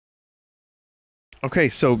Okay,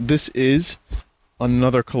 so this is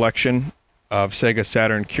another collection of Sega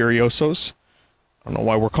Saturn Curiosos. I don't know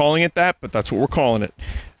why we're calling it that, but that's what we're calling it.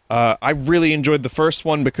 I really enjoyed the first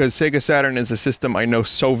one because Sega Saturn is a system I know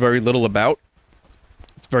so very little about.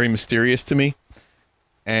 It's very mysterious to me.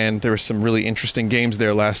 And there were some really interesting games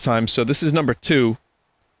there last time, so this is number 2.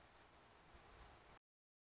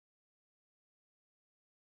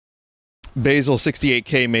 Basil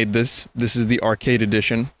 68K made this. This is the arcade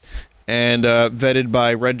edition. And vetted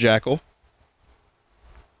by Red Jackal.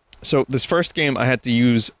 So this first game I had to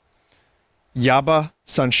use Yaba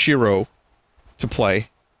Sanshiro to play.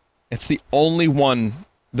 It's the only one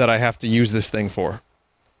that I have to use this thing for.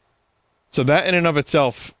 So that in and of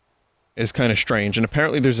itself is kind of strange, and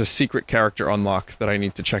apparently there's a secret character unlock that I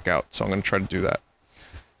need to check out, so I'm going to try to do that.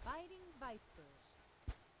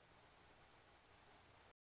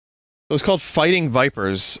 So it's called Fighting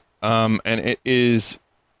Vipers, and it is...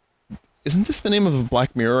 Isn't this the name of a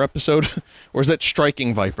Black Mirror episode? Or is that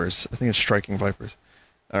Striking Vipers? I think it's Striking Vipers.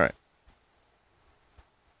 Alright.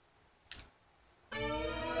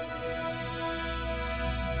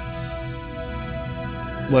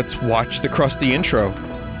 Let's watch the crusty intro.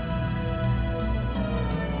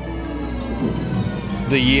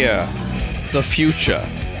 The year. The future.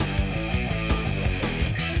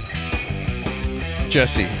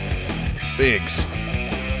 Jesse. Biggs.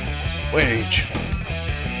 Wage.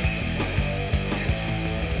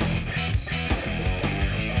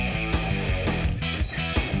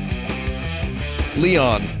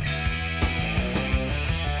 Leon.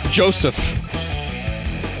 Joseph.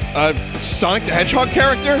 Sonic the Hedgehog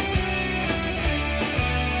character?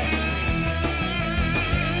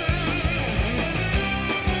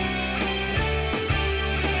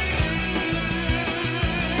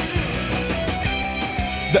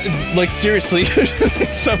 Like, seriously.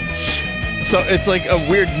 so it's like a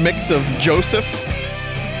weird mix of Joseph,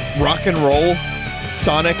 rock and roll,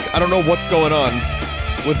 Sonic. I don't know what's going on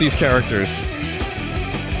with these characters.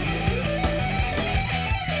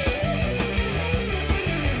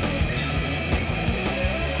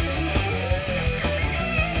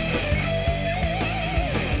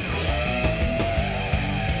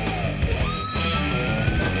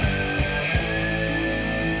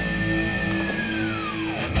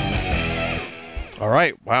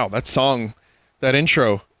 Alright, wow, that song, that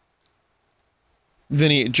intro.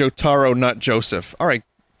 Vinny, Jotaro, not Joseph. Alright,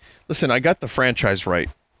 listen, I got the franchise right.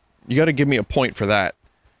 You gotta give me a point for that.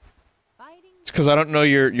 It's because I don't know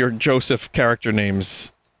your Joseph character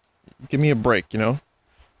names. Give me a break, you know?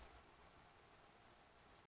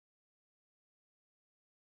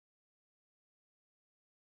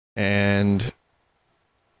 And...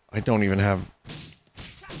 I don't even have...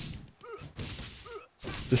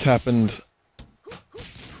 This happened...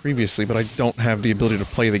 previously, but I don't have the ability to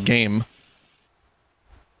play the game.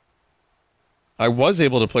 I was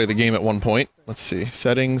able to play the game at one point. Let's see.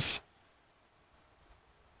 Settings.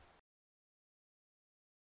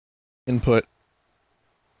 Input.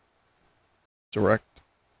 Direct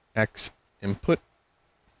X input.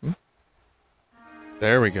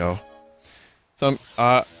 There we go. So,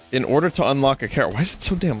 in order to unlock a character... Why is it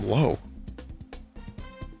so damn low?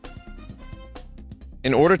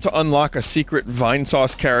 In order to unlock a secret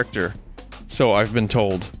Vinesauce character, so I've been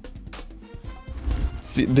told.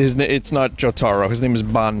 It's not Jotaro, his name is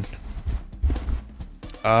Ban.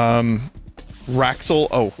 Raxel,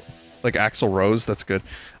 oh, like Axl Rose, that's good.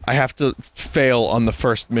 I have to fail on the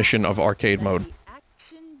first mission of arcade mode.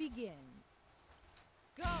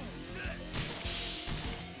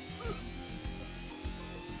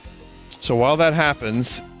 So while that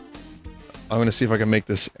happens, I'm gonna see if I can make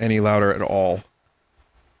this any louder at all.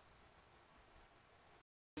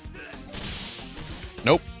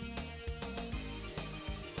 Nope.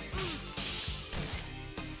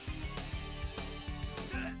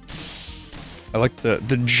 I like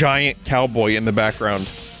the giant cowboy in the background.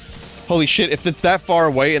 Holy shit, if it's that far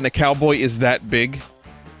away and the cowboy is that big...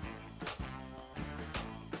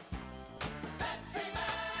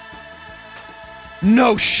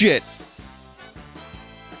 No shit!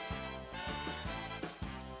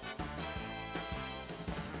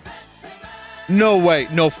 No way,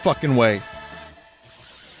 no fucking way.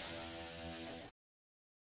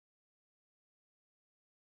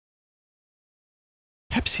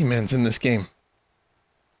 Pepsi Man's in this game.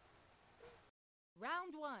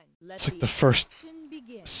 It's like the first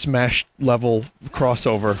Smash level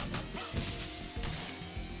crossover.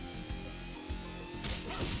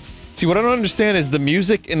 See, what I don't understand is the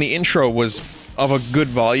music in the intro was of a good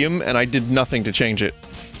volume, and I did nothing to change it.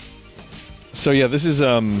 So yeah, this is,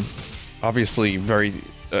 obviously very,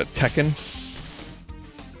 Tekken.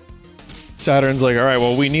 Saturn's like, alright,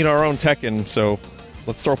 well, we need our own Tekken, so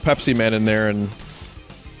let's throw Pepsi Man in there and...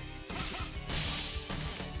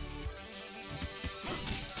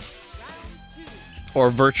 Or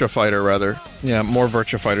Virtua Fighter, rather. Yeah, more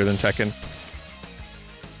Virtua Fighter than Tekken.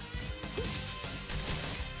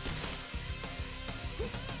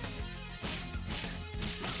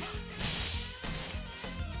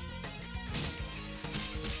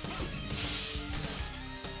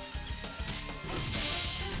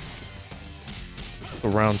 The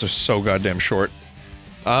rounds are so goddamn short.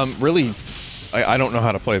 Really, I don't know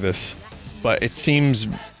how to play this, but it seems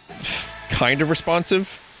kind of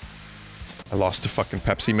responsive. I lost to fucking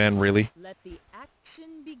Pepsi Man, really? Let the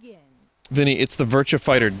action begin. Vinny, it's the Virtua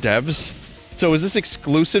Fighter devs. So is this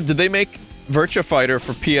exclusive? Did they make Virtua Fighter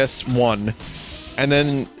for PS1, and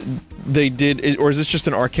then they did, or is this just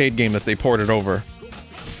an arcade game that they ported over?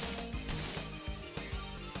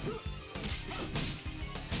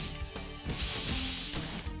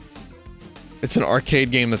 It's an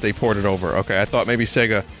arcade game that they ported over. Okay, I thought maybe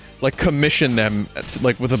Sega, like, commissioned them,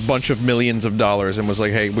 like, with a bunch of millions of dollars and was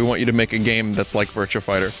like, hey, we want you to make a game that's like Virtua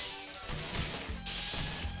Fighter.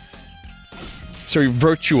 Sorry,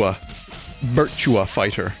 Virtua. Virtua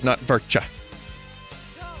Fighter, not Virtua.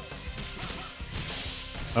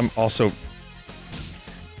 I'm also...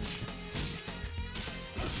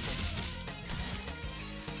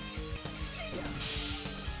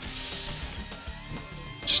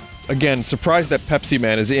 Again, surprised that Pepsi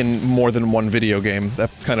Man is in more than one video game. That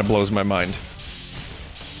kind of blows my mind.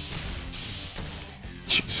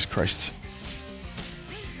 Jesus Christ.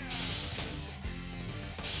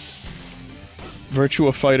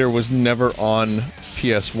 Virtua Fighter was never on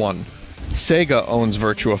PS1. Sega owns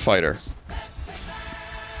Virtua Fighter.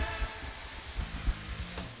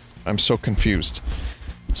 I'm so confused.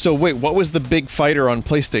 So wait, what was the big fighter on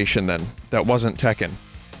PlayStation then? That wasn't Tekken?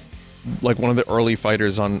 Like one of the early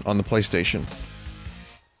fighters on the PlayStation.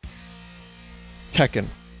 Tekken.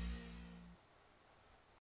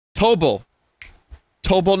 Tobal.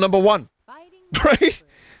 Tobal number 1. Right?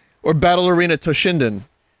 Or Battle Arena Toshinden.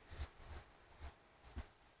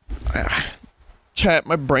 Chat,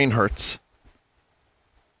 my brain hurts.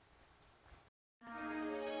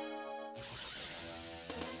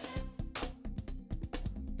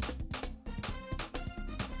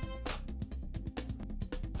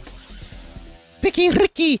 Picky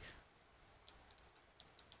Ricky!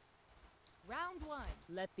 Round 1.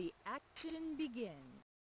 Let the action begin.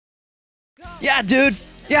 Go. Yeah, dude!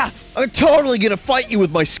 Yeah! I'm totally gonna fight you with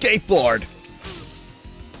my skateboard!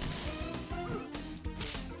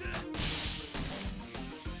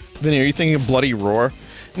 Vinny, are you thinking of Bloody Roar?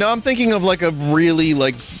 No, I'm thinking of like a really,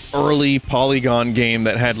 like, early Polygon game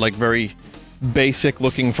that had like very basic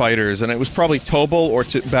looking fighters, and it was probably Tobal or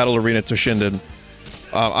Battle Arena Toshinden.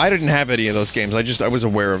 I didn't have any of those games, I was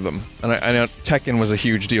aware of them. And I know Tekken was a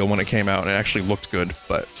huge deal when it came out, and it actually looked good,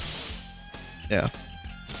 but... yeah.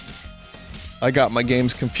 I got my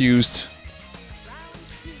games confused.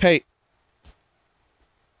 Hey.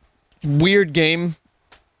 Weird game,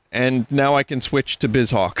 and now I can switch to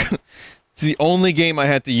BizHawk. It's the only game I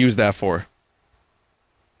had to use that for.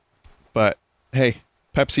 But, hey,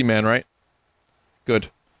 Pepsi Man, right? Good.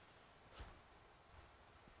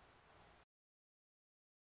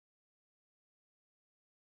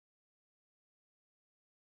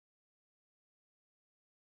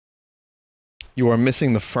 You are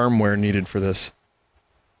missing the firmware needed for this.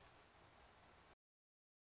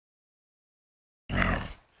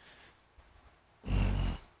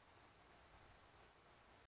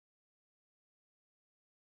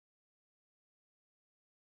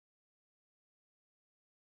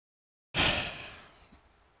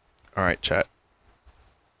 Alright, chat.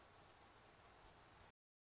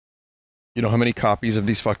 You know how many copies of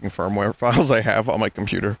these fucking firmware files I have on my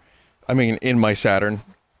computer? I mean, in my Saturn.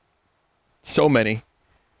 So many.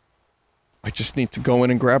 I just need to go in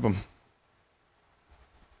and grab them.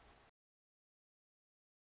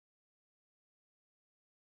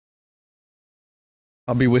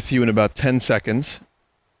 I'll be with you in about 10 seconds.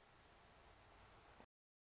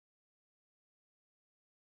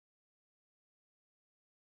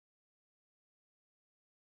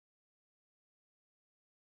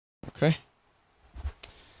 Okay.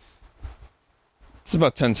 It's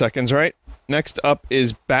about 10 seconds, right? Next up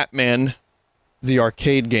is Batman, the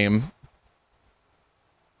arcade game.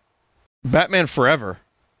 Batman Forever.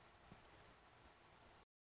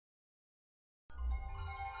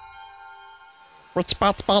 What's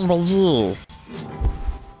Batman with you?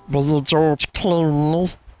 Was you George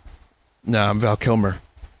Clooney? Nah, I'm Val Kilmer.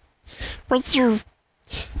 Was you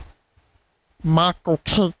Michael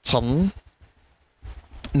Keaton?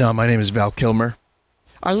 No, my name is Val Kilmer.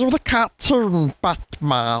 Are you the cartoon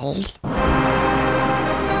Batman?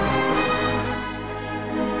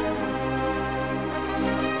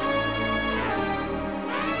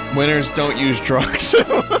 Winners don't use drugs.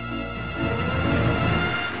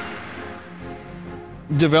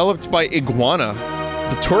 Developed by Iguana,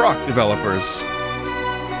 the Turok developers.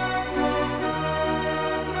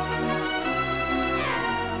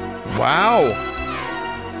 Wow.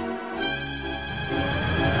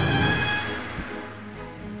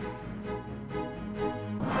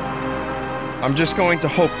 I'm just going to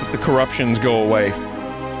hope that the corruptions go away.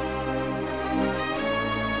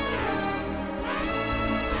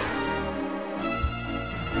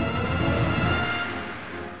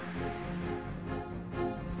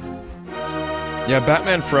 Yeah,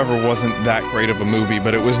 Batman Forever wasn't that great of a movie,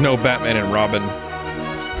 but it was no Batman and Robin.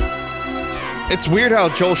 It's weird how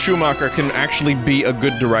Joel Schumacher can actually be a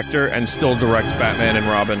good director and still direct Batman and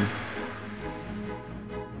Robin.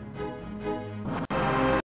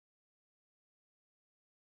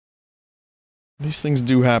 These things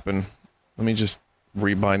do happen. Let me just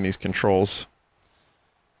rebind these controls.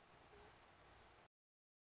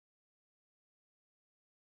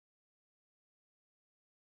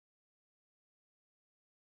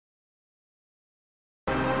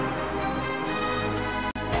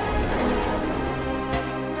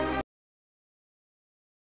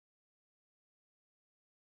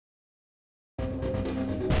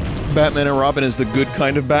 Batman and Robin is the good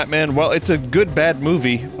kind of Batman. Well, it's a good bad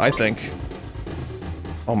movie, I think.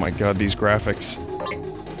 Oh my god, these graphics.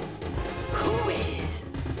 Who is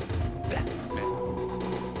Batman?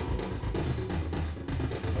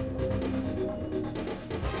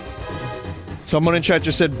 Someone in chat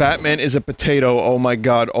just said Batman is a potato. Oh my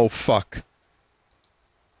god, oh fuck.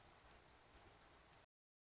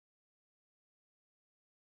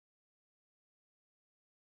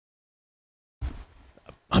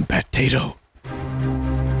 I'm Bat-tato.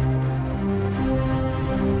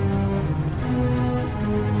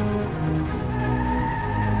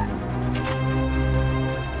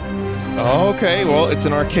 Okay, well, it's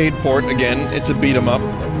an arcade port again. It's a beat 'em up.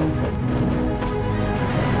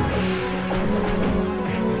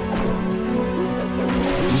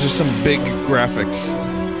 These are some big graphics,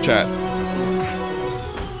 chat.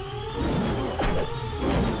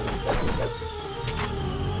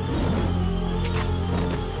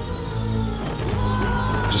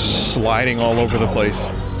 Just sliding all over the place.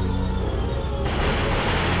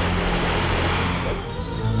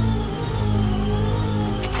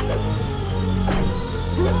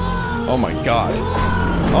 Oh my god.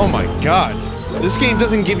 Oh my god. This game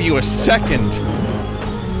doesn't give you a second.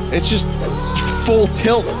 It's just full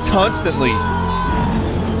tilt constantly.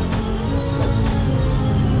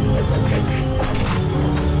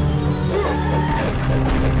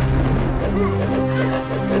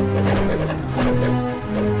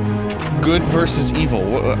 Good versus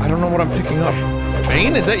evil. I don't know what I'm picking up.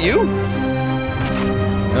 Bane? Is that you?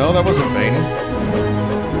 No, that wasn't Bane.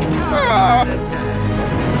 Ah!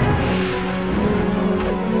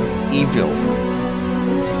 Evil.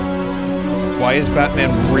 Why is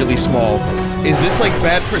Batman really small? Is this like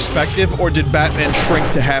bad perspective, or did Batman shrink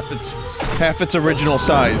to half its original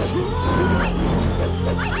size?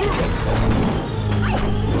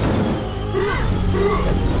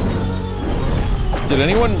 Did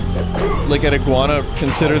anyone, like at Iguana,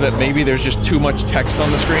 consider that maybe there's just too much text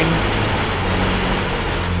on the screen?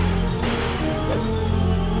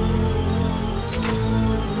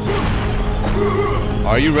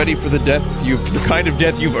 Are you ready for the kind of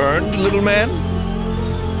death you've earned, little man?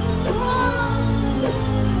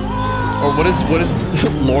 Or what does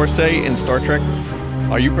lore say in Star Trek?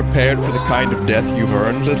 Are you prepared for the kind of death you've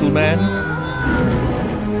earned, little man?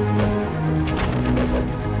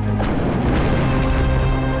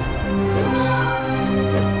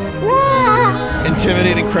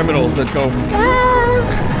 Intimidating criminals that go.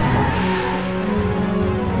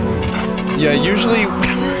 Yeah, usually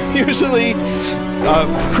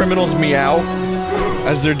criminals meow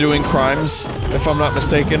as they're doing crimes, if I'm not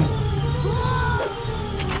mistaken.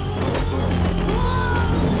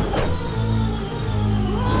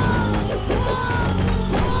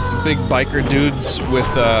 Big biker dudes with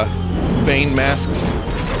Bane masks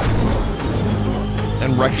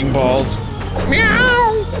and wrecking balls. Meow!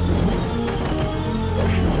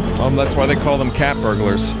 That's why they call them cat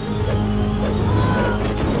burglars.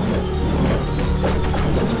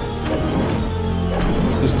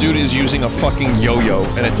 This dude is using a fucking yo-yo,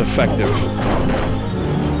 and it's effective.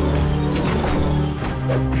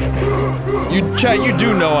 Chat, you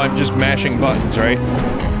do know I'm just mashing buttons, right?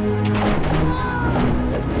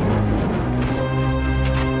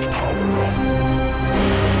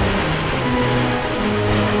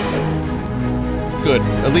 Good.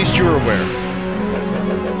 At least you're aware.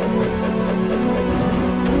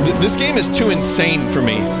 This game is too insane for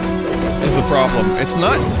me, is the problem. It's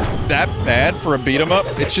not that bad for a beat-em-up,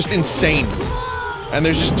 it's just insane. And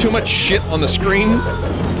there's just too much shit on the screen.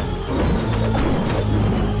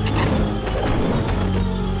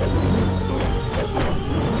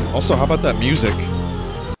 Also, how about that music?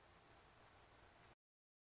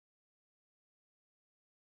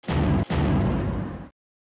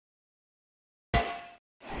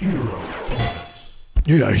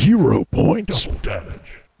 Yeah, hero points. Double damage.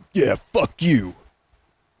 Yeah, fuck you.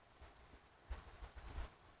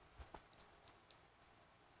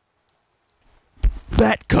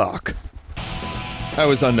 Batcock. That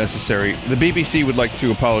was unnecessary. The BBC would like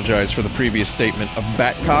to apologize for the previous statement of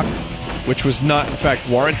Batcock, which was not, in fact,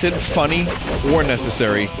 warranted, funny, or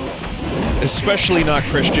necessary. Especially not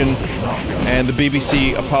Christian, and the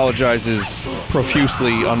BBC apologizes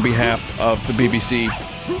profusely on behalf of the BBC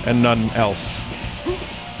and none else.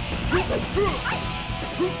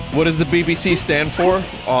 What does the BBC stand for?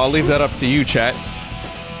 Oh, I'll leave that up to you, chat.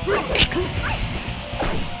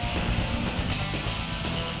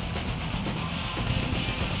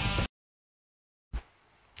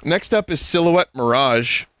 Next up is Silhouette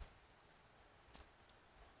Mirage.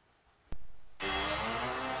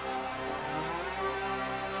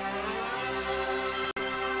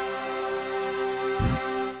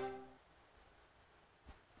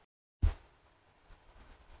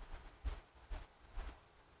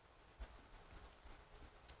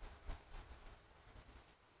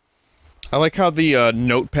 I like how the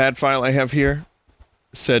notepad file I have here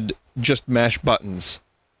said just mash buttons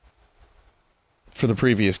for the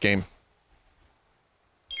previous game.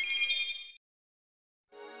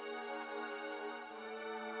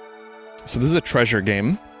 So this is a treasure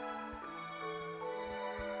game.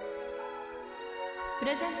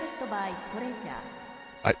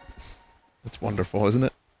 That's wonderful, isn't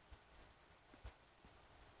it?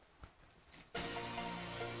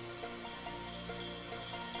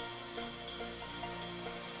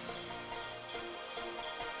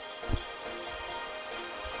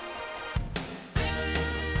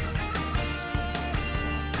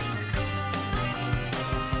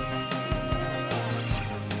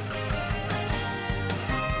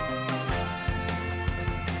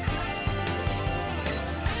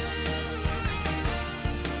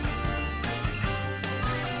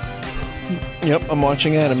 Yep, I'm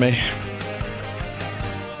watching anime. I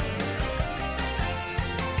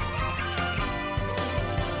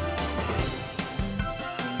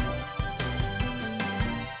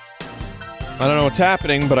don't know what's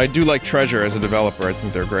happening, but I do like Treasure as a developer. I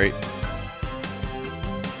think they're great.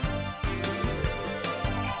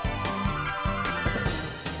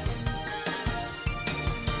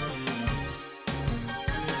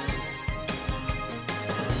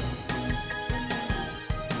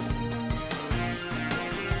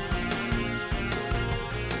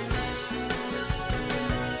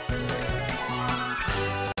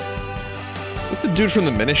 What's the dude from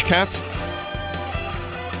the Minish Cap?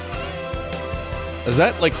 Is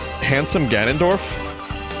that, like, Handsome Ganondorf?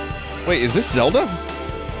 Wait, is this Zelda?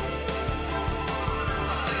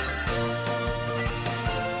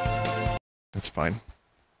 That's fine.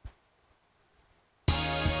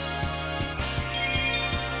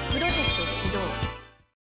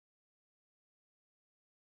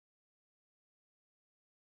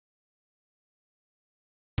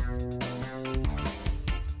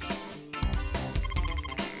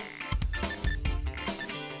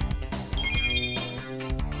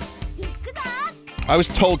 I was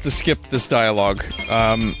told to skip this dialogue,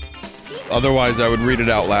 otherwise I would read it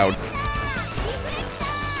out loud.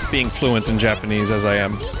 Being fluent in Japanese as I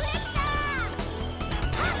am.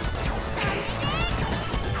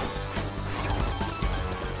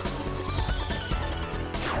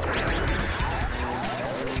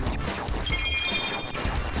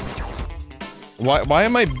 Why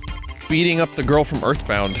am I beating up the girl from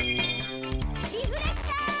Earthbound?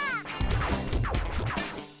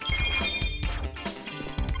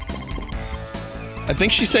 I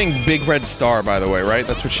think she's saying Big Red Star, by the way, right?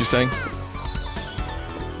 That's what she's saying?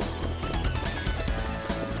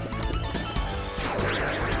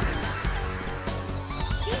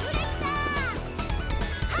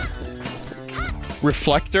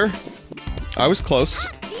 Reflector? I was close.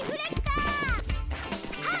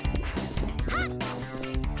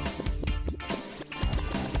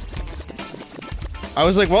 I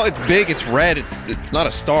was like, well, it's big, it's red, it's not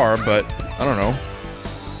a star, but I don't know.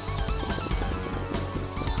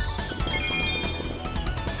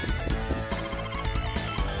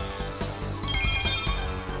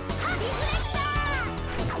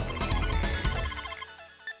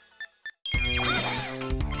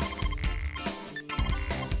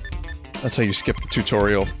 That's how you skip the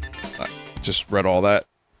tutorial. I just read all that.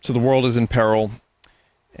 So the world is in peril,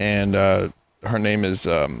 and her name is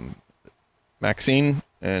Maxine,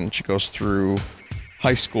 and she goes through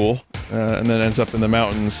high school, and then ends up in the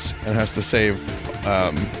mountains and has to save,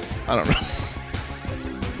 I don't know.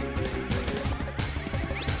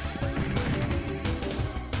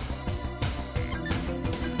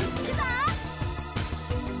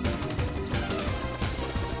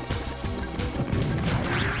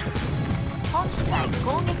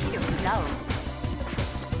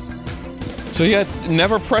 So yeah,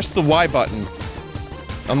 never press the Y button.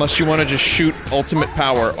 Unless you want to just shoot ultimate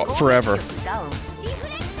power forever.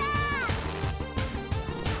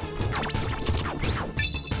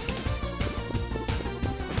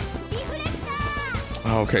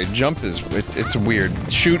 Okay, jump is... it's weird.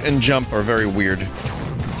 Shoot and jump are very weird.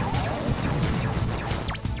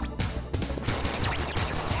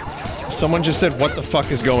 Someone just said, what the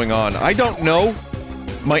fuck is going on? I don't know.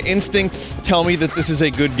 My instincts tell me that this is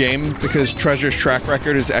a good game, because Treasure's track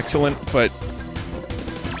record is excellent, but...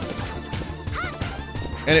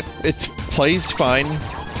 and it plays fine. I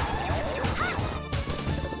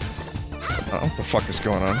don't know what the fuck is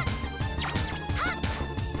going on.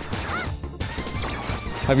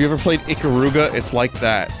 Have you ever played Ikaruga? It's like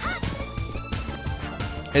that.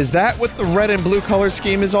 Is that what the red and blue color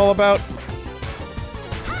scheme is all about?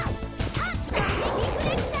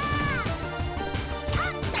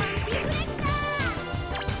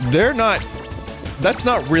 They're not... that's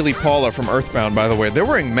not really Paula from Earthbound, by the way. They're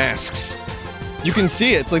wearing masks. You can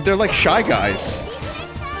see it. It's like they're like Shy Guys.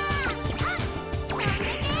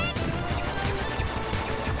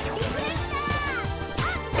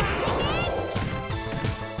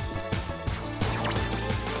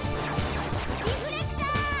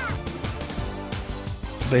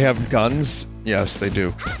 They have guns? Yes, they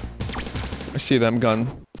do. I see them gun.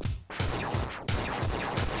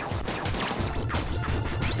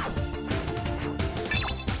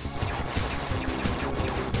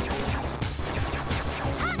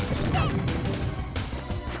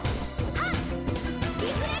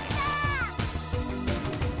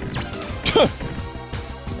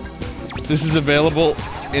 This is available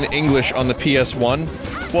in English on the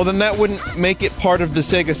PS1? Well, then that wouldn't make it part of the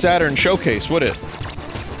Sega Saturn showcase, would it?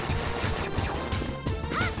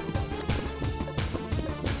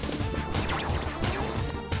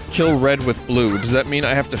 Kill red with blue. Does that mean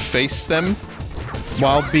I have to face them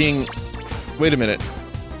while being... wait a minute.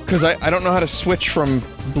 Because I don't know how to switch from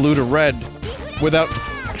blue to red without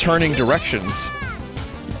turning directions.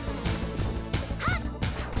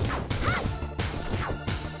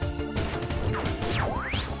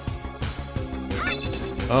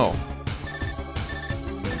 Oh.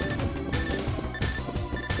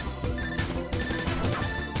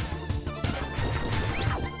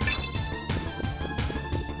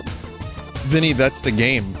 Vinny, that's the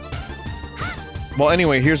game. Well,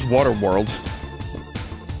 anyway, here's Waterworld.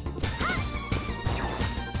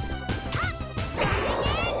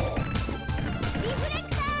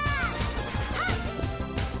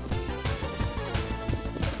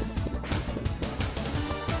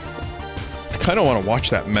 I kinda wanna watch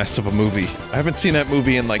that mess of a movie. I haven't seen that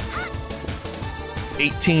movie in, like,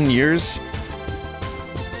 18 years.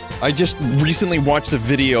 I just recently watched a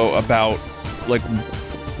video about, like,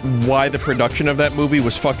 why the production of that movie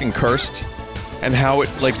was fucking cursed, and how it,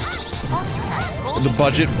 like, the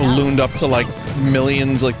budget ballooned up to, like,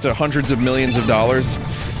 millions, like, to hundreds of millions of dollars,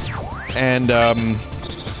 and,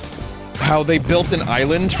 how they built an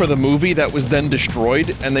island for the movie that was then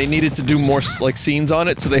destroyed, and they needed to do more, like, scenes on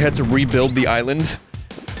it, so they had to rebuild the island.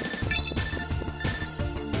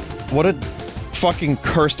 What a fucking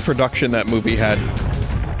cursed production that movie had.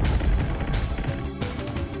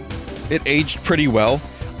 It aged pretty well.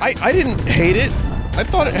 I didn't hate it. I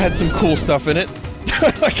thought it had some cool stuff in it.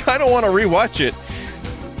 I kinda wanna rewatch it.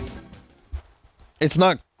 It's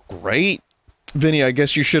not great. Vinny, I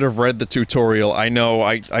guess you should have read the tutorial. I know,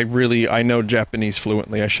 I know Japanese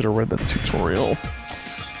fluently. I should have read the tutorial.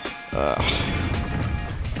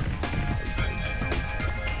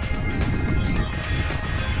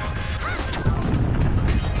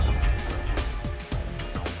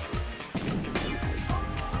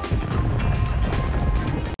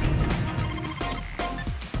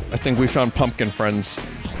 I think we found pumpkin friends.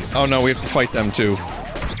 Oh no, we have to fight them too.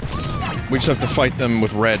 We just have to fight them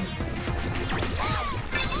with red.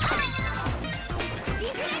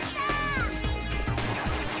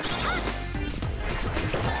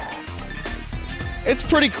 It's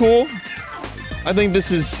pretty cool. I think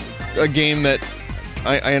this is a game that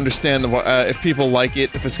I understand if people like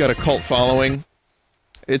it, if it's got a cult following.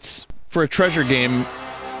 It's, for a treasure game,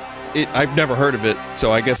 I've never heard of it,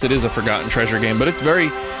 so I guess it is a forgotten treasure game, but it's very...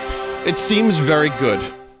 It seems very good.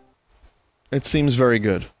 It seems very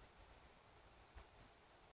good.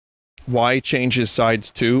 Y changes sides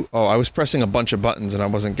too. Oh, I was pressing a bunch of buttons and I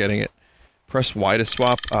wasn't getting it. Press Y to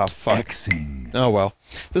swap. Ah, fuck. Xing. Oh well.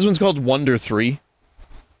 This one's called Wonder 3.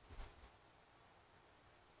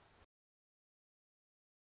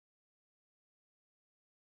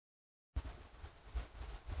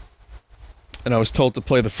 And I was told to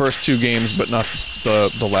play the first 2 games, but not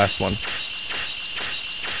the last one.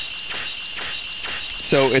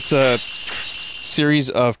 So it's a series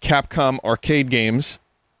of Capcom arcade games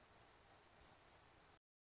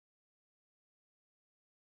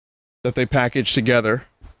that they package together.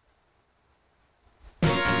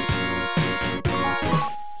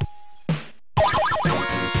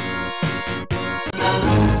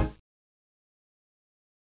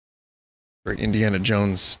 Great Indiana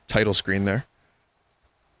Jones title screen there.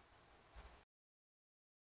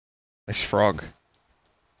 Nice frog.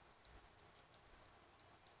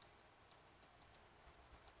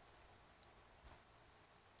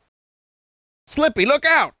 Slippy, look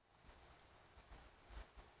out!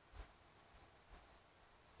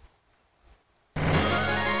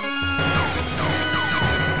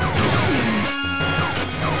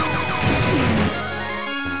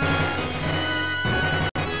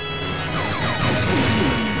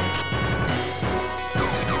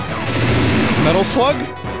 Metal Slug?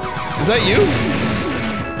 Is that you?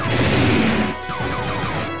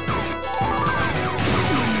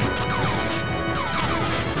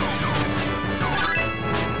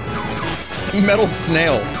 Metal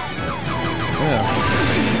Snail. Yeah.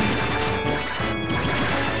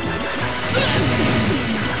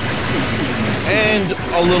 And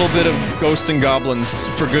a little bit of Ghosts and Goblins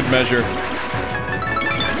for good measure.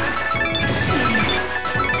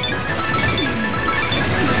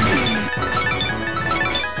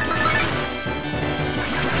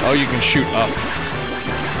 Oh, you can shoot up.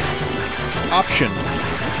 Option.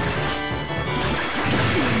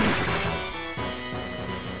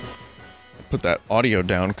 Put that audio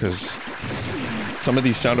down, because some of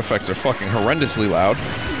these sound effects are fucking horrendously loud.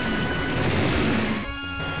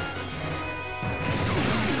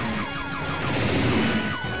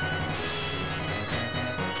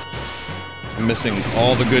 I'm missing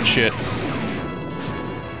all the good shit.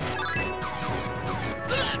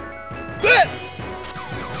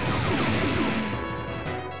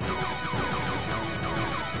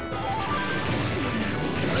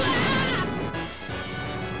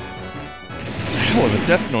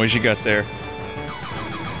 Death noise you got there.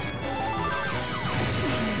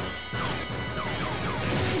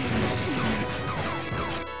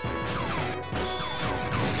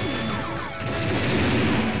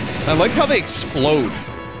 I like how they explode.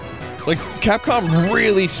 Like, Capcom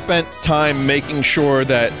really spent time making sure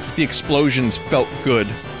that the explosions felt good.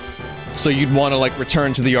 So you'd want to, like,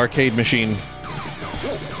 return to the arcade machine.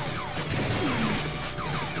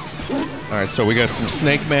 Alright, so we got some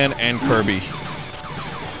Snake Man and Kirby.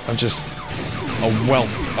 I'm just a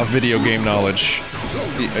wealth of video game knowledge.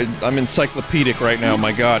 I'm encyclopedic right now,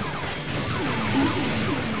 my god.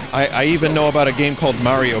 I even know about a game called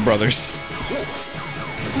Mario Brothers.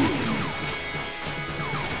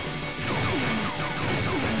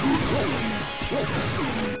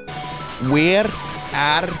 Where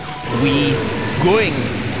are we going,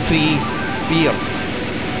 Treebeard?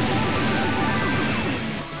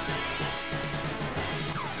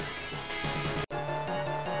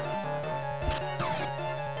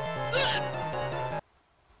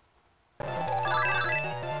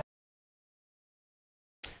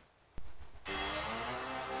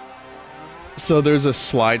 So there's a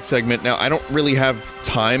slide segment. Now, I don't really have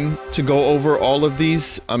time to go over all of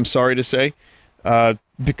these, I'm sorry to say,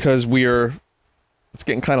 because it's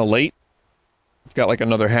getting kind of late. I've got like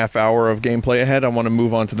another half hour of gameplay ahead. I want to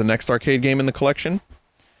move on to the next arcade game in the collection.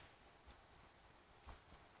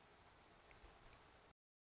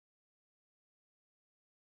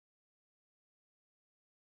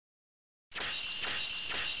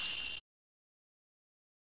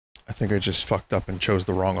 I think I just fucked up and chose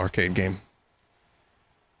the wrong arcade game.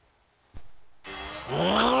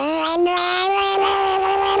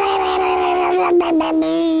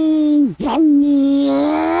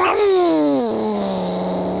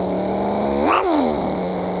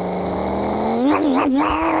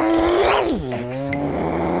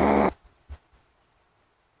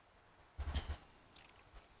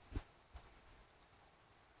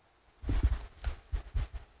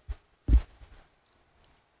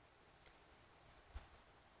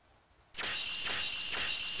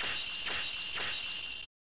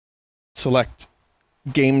 Select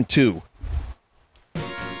Game 2.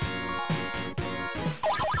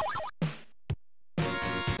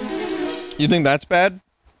 You think that's bad?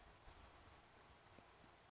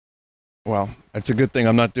 Well, it's a good thing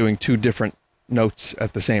I'm not doing 2 different notes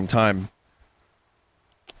at the same time.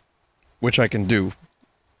 Which I can do.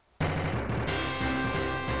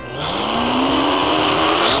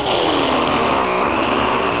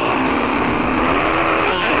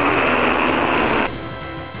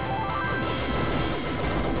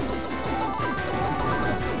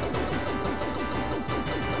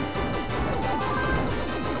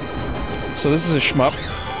 So this is a shmup.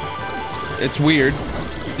 It's weird.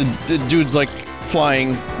 The dude's like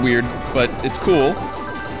flying weird, but it's cool.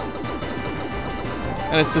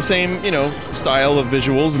 And it's the same, you know, style of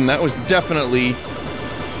visuals, and that was definitely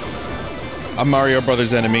a Mario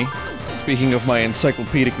Brothers enemy. Speaking of my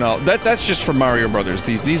encyclopedic knowledge, that's just for Mario Brothers.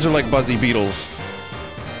 These are like Buzzy Beetles.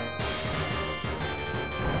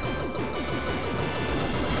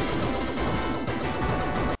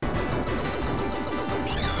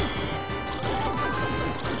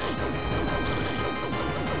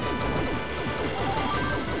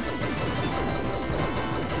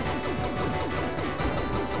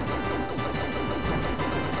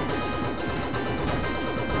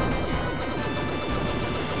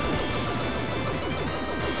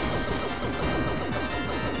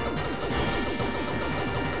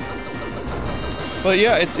 But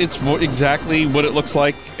yeah, it's exactly what it looks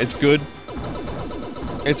like. It's good.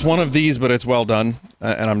 It's one of these, but it's well done.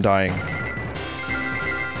 And I'm dying.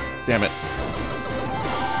 Damn it.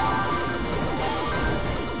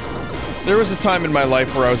 There was a time in my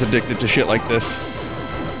life where I was addicted to shit like this.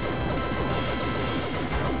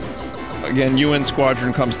 Again, UN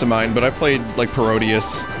Squadron comes to mind, but I played, like,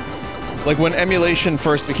 Parodius. Like, when emulation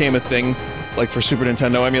first became a thing, like for Super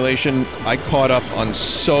Nintendo emulation, I caught up on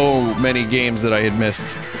so many games that I had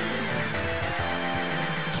missed.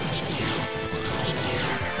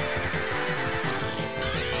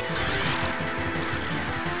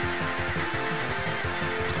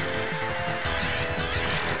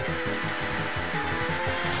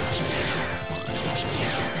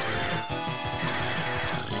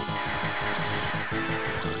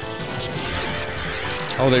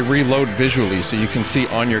 Oh, they reload visually, so you can see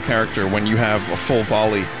on your character when you have a full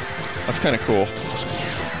volley. That's kind of cool.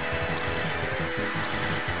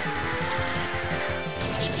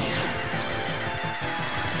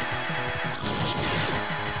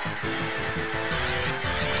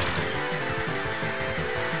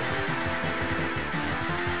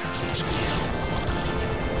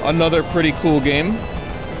 Another pretty cool game.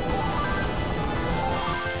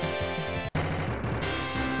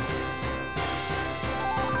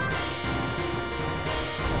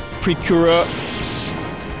 Purikura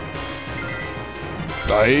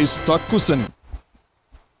Daisakusen.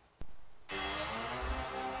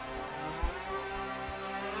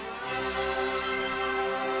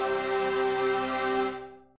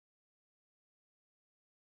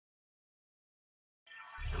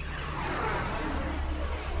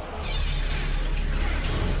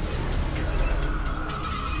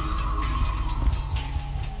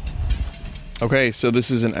 Okay, so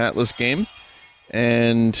this is an Atlas game.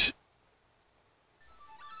 And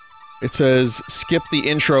it says, skip the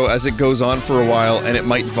intro as it goes on for a while, and it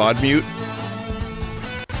might VOD mute.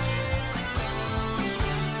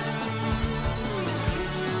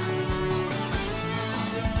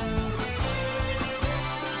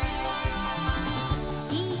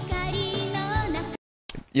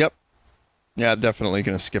 Yep. Yeah, definitely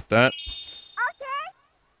gonna skip that.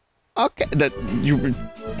 Okay. Okay, that you were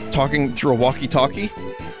talking through a walkie-talkie?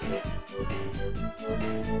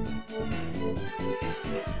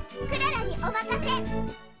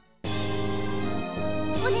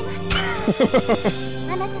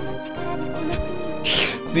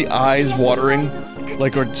 The eyes watering,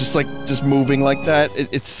 like, or just moving like that.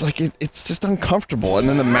 It's like, it's just uncomfortable. And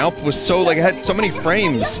then the mouth was so, like, it had so many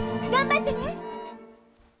frames.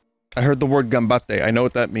 I heard the word gambate. I know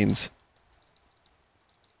what that means.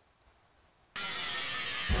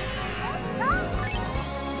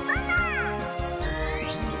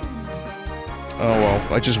 Oh well,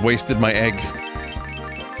 I just wasted my egg.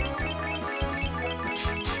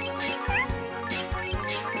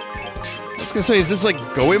 I was gonna say, is this like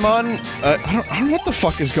Goemon? I don't know what the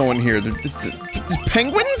fuck is going here. There's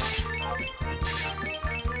penguins?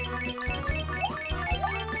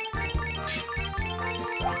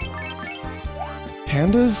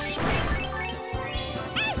 Pandas?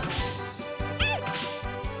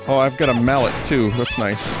 Oh, I've got a mallet too. That's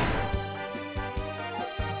nice.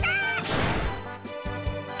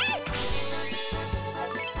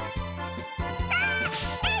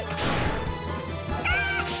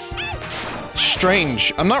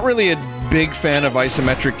 strange. I'm not really a big fan of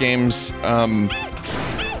isometric games,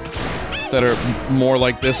 that are more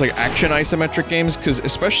like this, like action isometric games, because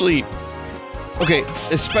especially... Okay,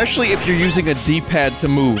 especially if you're using a D-pad to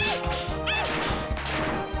move.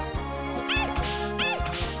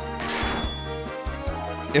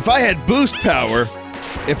 If I had boost power,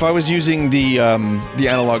 if I was using the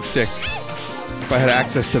analog stick, if I had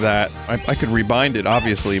access to that, I could rebind it,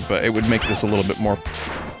 obviously, but it would make this a little bit more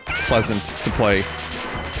pleasant to play.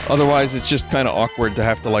 Otherwise, it's just kind of awkward to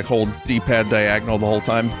have to, like, hold D-pad diagonal the whole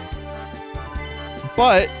time.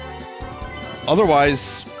 But,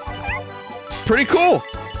 otherwise, pretty cool.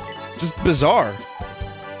 Just bizarre.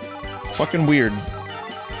 Fucking weird.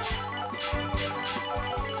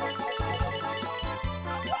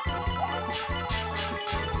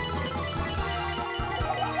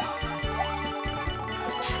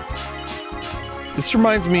 This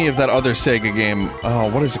reminds me of that other Sega game.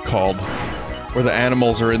 Oh, what is it called? Where the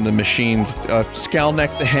animals are in the machines.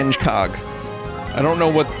 Skalneck the Hedgehog. I don't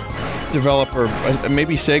know what developer...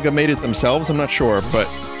 maybe Sega made it themselves? I'm not sure, but...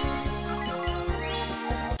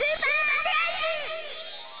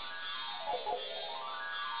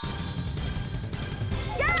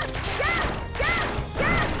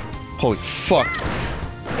 Holy fuck.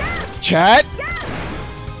 Chat?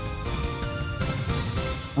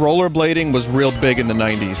 Rollerblading was real big in the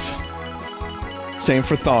 90s. Same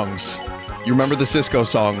for thongs. You remember the Cisco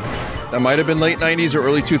song? That might have been late 90s or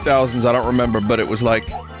early 2000s, I don't remember, but it was like...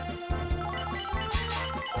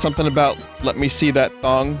 something about, let me see that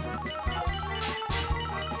thong.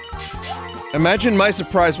 Imagine my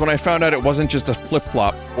surprise when I found out it wasn't just a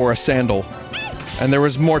flip-flop or a sandal. And there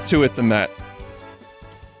was more to it than that.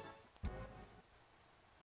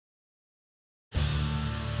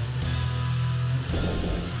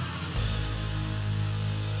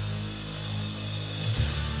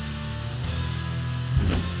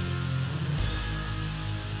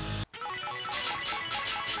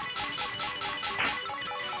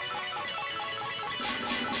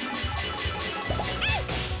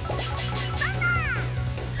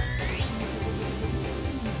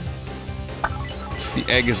 The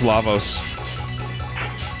egg is Lavos.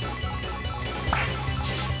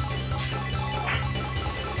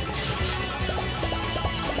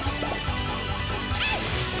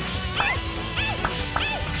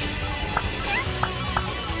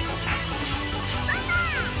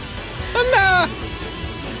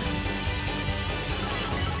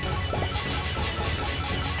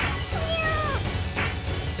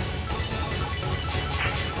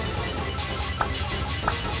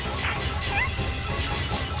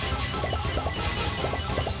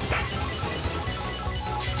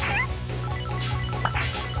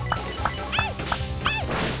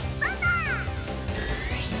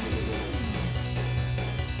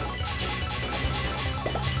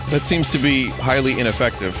 That seems to be highly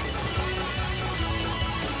ineffective.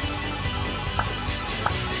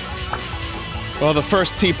 Well, the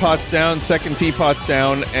first teapot's down, second teapot's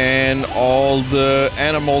down, and all the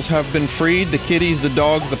animals have been freed. The kitties, the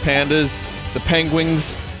dogs, the pandas, the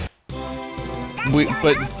penguins.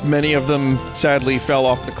 But many of them, sadly, fell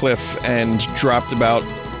off the cliff and dropped about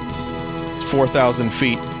 4,000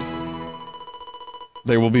 feet.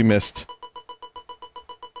 They will be missed.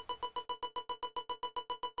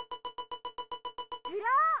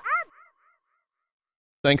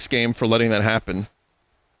 Thanks, game, for letting that happen.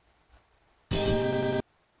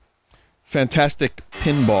 Fantastic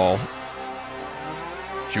pinball.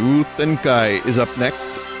 Kyuutenkai is up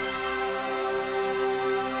next.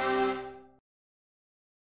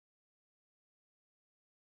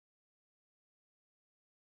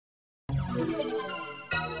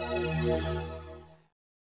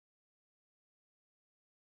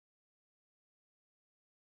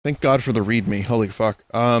 Thank God for the readme. Holy fuck.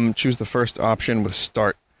 Choose the first option with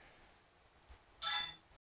start.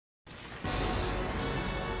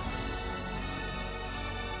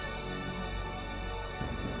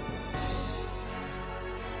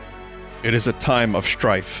 It is a time of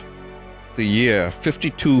strife. The year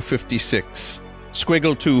 5256.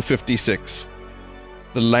 Squiggle 256.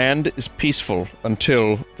 The land is peaceful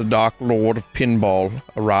until the Dark Lord of Pinball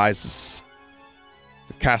arises.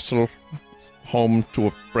 The castle is home to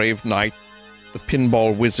a brave knight, the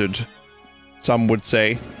Pinball Wizard, some would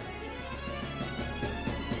say.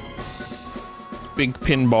 Big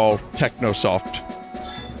Pinball Technosoft.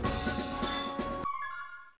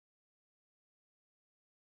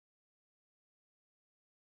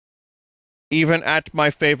 Even at my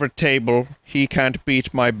favorite table, he can't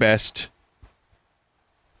beat my best.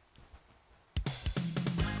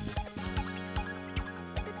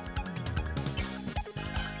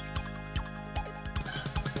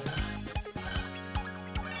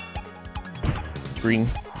 green.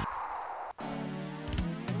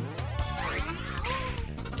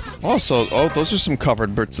 Also, oh, those are some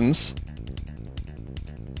covered Bertsons.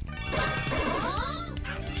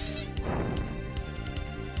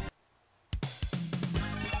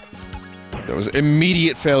 That was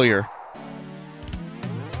immediate failure.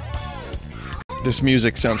 This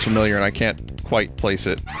music sounds familiar and I can't quite place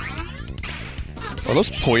it. Are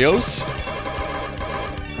those Poyos?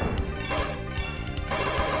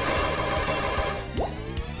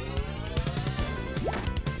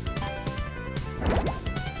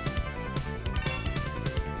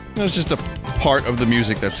 It was just a part of the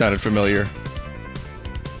music that sounded familiar.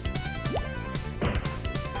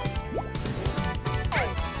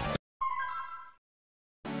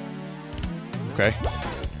 Okay.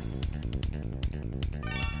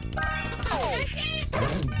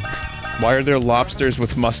 Why are there lobsters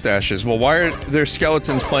with mustaches? Well, why are there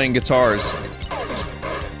skeletons playing guitars?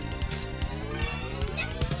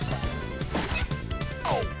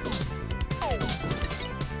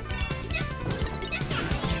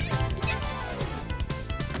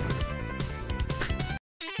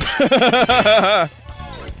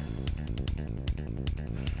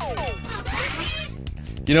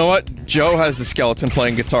 You know what? Joe has the skeleton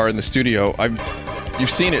playing guitar in the studio.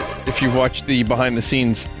 You've seen it if you've watched the behind the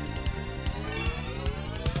scenes.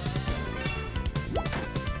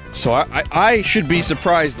 So I should be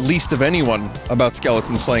surprised least of anyone about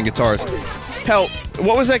skeletons playing guitars. Hell,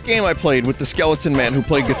 what was that game I played with the skeleton man who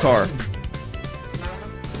played guitar?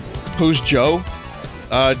 Who's Joe?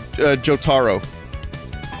 Jotaro.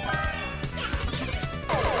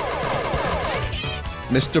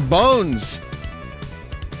 Mr. Bones!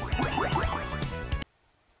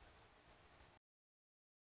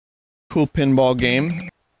 Cool pinball game.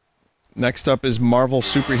 Next up is Marvel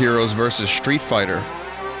Superheroes vs. Street Fighter.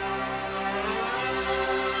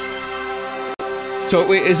 So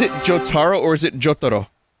wait, is it Jotaro or is it Jotaro?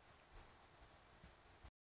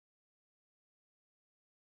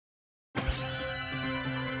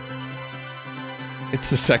 It's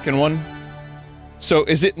the second one? So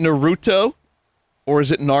is it Naruto or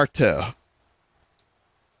is it Naruto?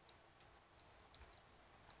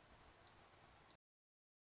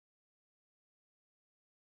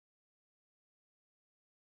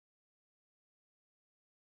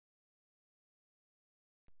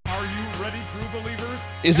 Are you ready, true believers?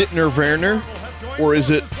 Is it Nirvana or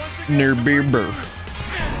is it Nirbirber?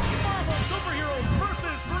 Marvel Superheroes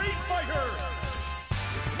versus Street Fighter!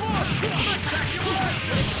 Watch spectacular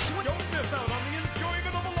action! Don't miss out on the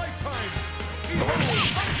enjoyment of a lifetime! Behold,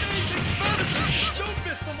 amazing fantasies! Don't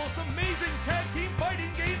miss the most amazing tag team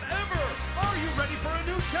fighting game ever! Are you ready for a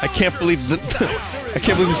new challenger? I can't believe that I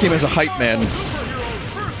can't believe this game has a hype man. Superheroes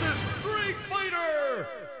versus Street Fighter!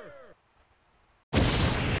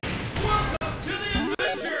 Welcome to the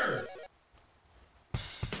adventure!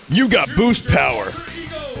 You got boost power.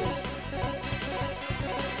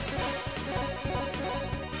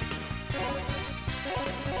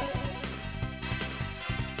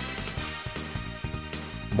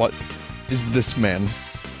 What is this man?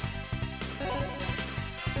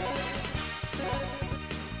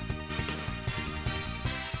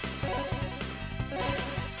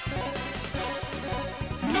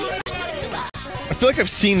 I feel like I've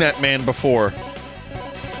seen that man before.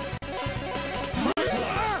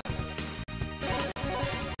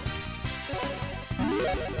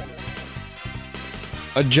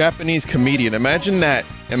 A Japanese comedian. Imagine that.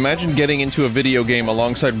 Imagine getting into a video game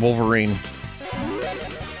alongside Wolverine.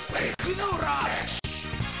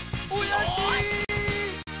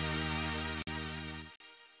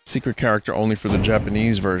 Secret character only for the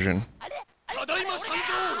Japanese version.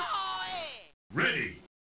 Ready!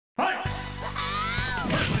 Fight!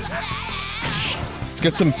 It's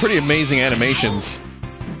got some pretty amazing animations.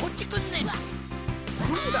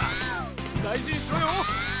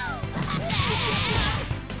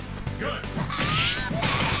 Good!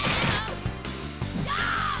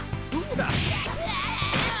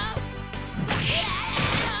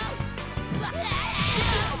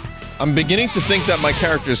 I'm beginning to think that my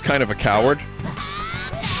character is kind of a coward.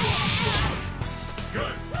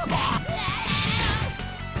 Good!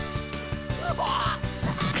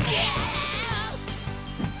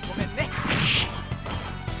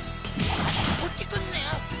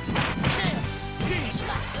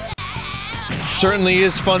 Certainly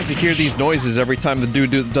is fun to hear these noises every time the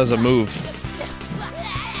dude does a move.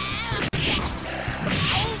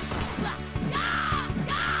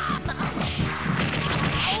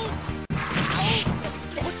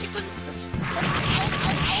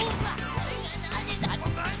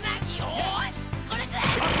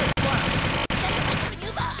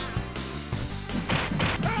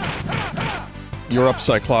 You're up,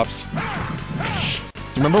 Cyclops.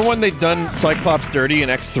 Remember when they'd done Cyclops dirty in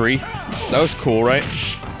X3? That was cool, right?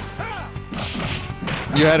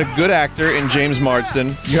 You had a good actor in James Marsden,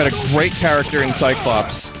 you had a great character in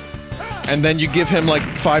Cyclops, and then you give him like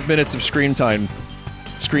 5 minutes of screen time.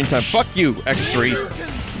 Fuck you, X3.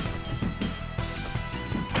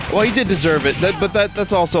 Well, he did deserve it, but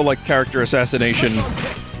that's also like character assassination.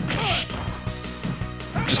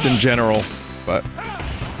 Just in general, but...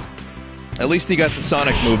 At least he got the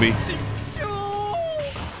Sonic movie.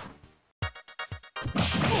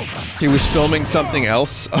 He was filming something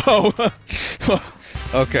else? Oh!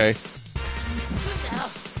 Okay.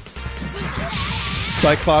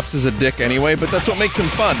 Cyclops is a dick anyway, but that's what makes him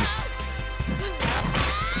fun.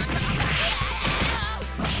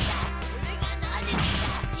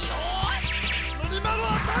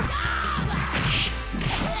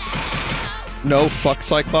 No, fuck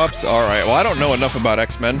Cyclops? Alright, well I don't know enough about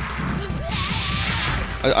X-Men.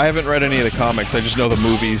 I haven't read any of the comics, I just know the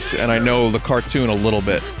movies, and I know the cartoon a little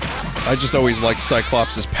bit. I just always liked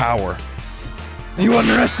Cyclops' power. You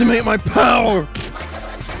underestimate my power!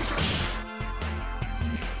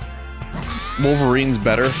 Wolverine's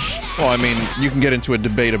better? Well, I mean, you can get into a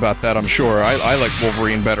debate about that, I'm sure. I like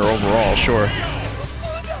Wolverine better overall, sure.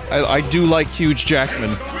 I do like Hugh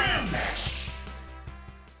Jackman.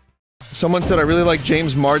 Someone said I really like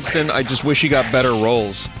James Marsden, I just wish he got better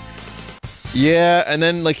roles. Yeah, and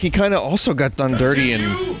then, like, he kinda also got done dirty in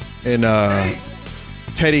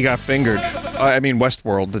Teddy Got Fingered. I mean,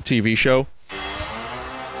 Westworld, the TV show.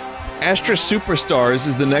 Astra Superstars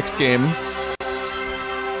is the next game.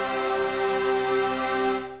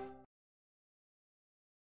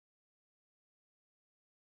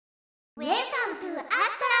 Welcome to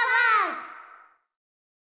Astra World!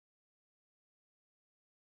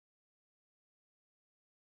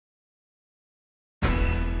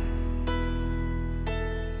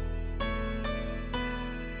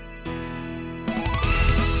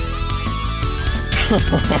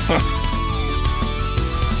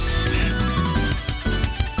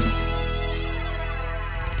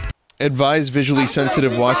 Advise visually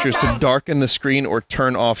sensitive watchers to darken the screen or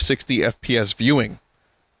turn off 60 FPS viewing.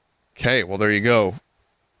 Okay, well there you go.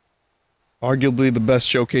 Arguably the best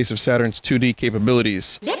showcase of Saturn's 2D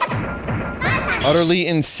capabilities. Utterly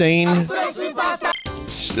insane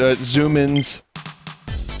zoom-ins.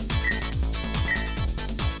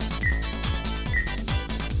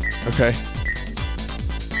 Okay.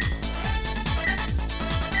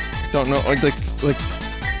 Don't know, like...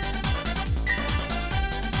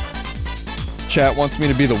 Chat wants me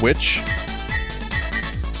to be the witch.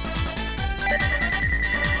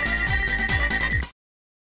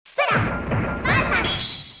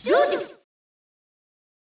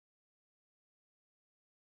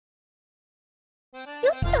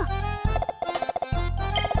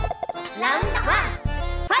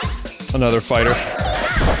 Another fighter.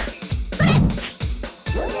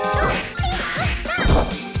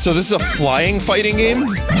 So this is a flying fighting game?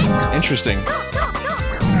 Interesting.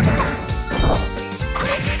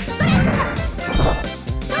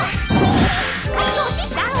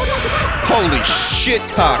 Holy shit,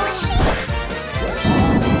 cocks!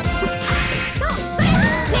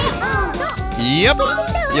 Yep!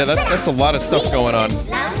 Yeah, that's a lot of stuff going on.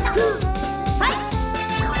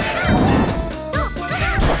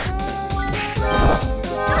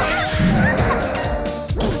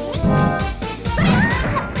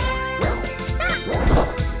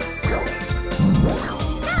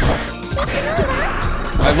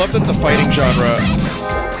 I love that the fighting genre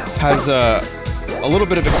has a little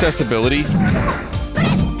bit of accessibility,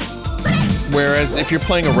 whereas if you're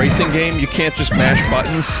playing a racing game, you can't just mash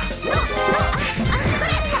buttons.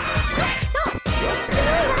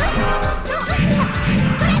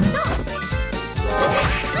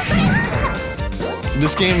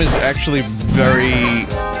 This game is actually very,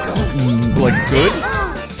 like, good,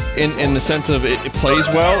 in the sense of it plays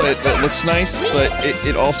well, it looks nice, but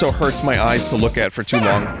it also hurts my eyes to look at for too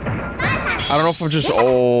long. I don't know if I'm just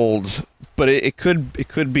old, but it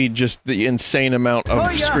could be just the insane amount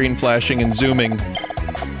of screen flashing and zooming.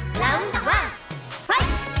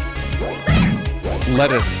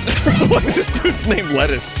 Lettuce. What is this dude's name?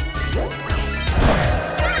 Lettuce.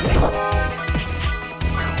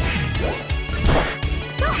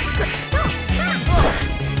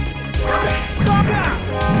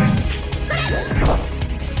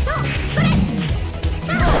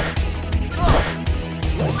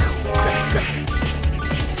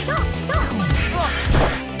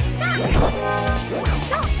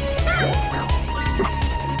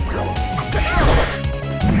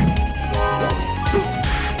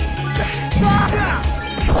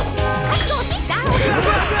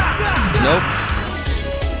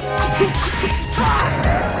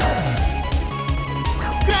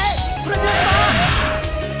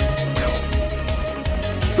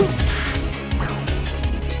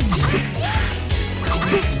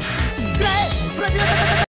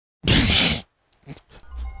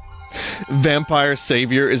 Vampire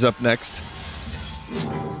Savior is up next.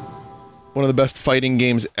 One of the best fighting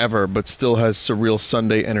games ever, but still has surreal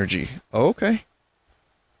Sunday energy. Oh, okay.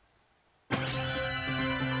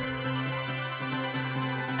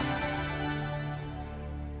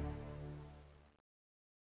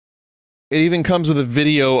 It even comes with a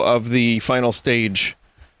video of the final stage.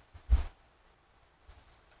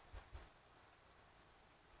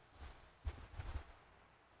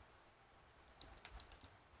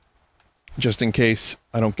 Just in case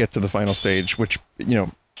I don't get to the final stage, which, you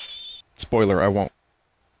know, spoiler, I won't.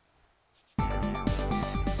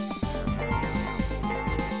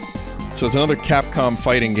 So it's another Capcom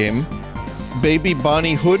fighting game. Baby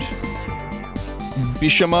Bonnie Hood.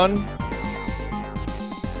 Bishamon.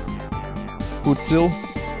 Utzil.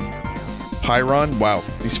 Pyron. Wow,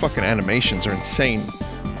 these fucking animations are insane.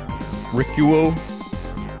 Rikuo.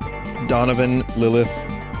 Donovan. Lilith.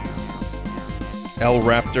 L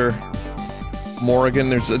Raptor. Morrigan.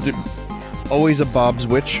 There's always a Bob's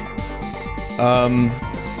Witch.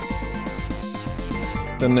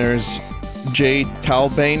 Then there's Jay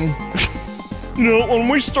Talbane. No, when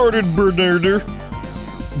we started Bernarder.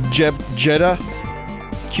 Jeddah.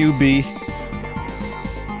 QB.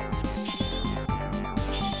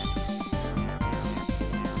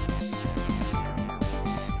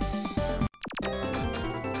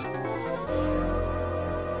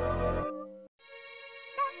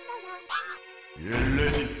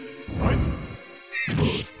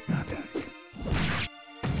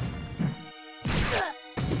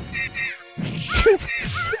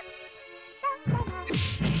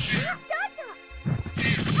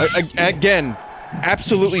 Again,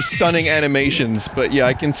 absolutely stunning animations, but yeah,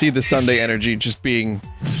 I can see the Sunday energy just being...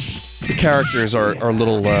 The characters are a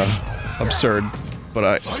little, absurd, but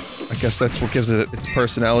I guess that's what gives it its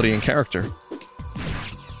personality and character.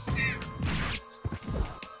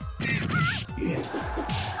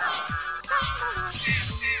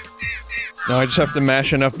 Now I just have to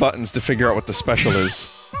mash enough buttons to figure out what the special is.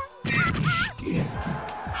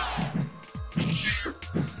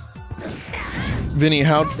 Vinny,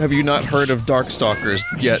 how have you not heard of Darkstalkers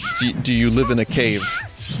yet? Do you live in a cave?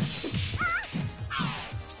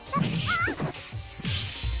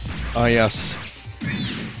 Ah, yes.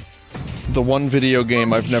 The one video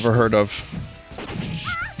game I've never heard of.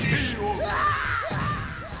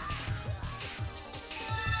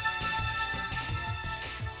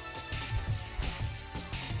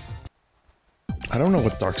 I don't know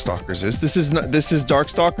what Darkstalkers is. This is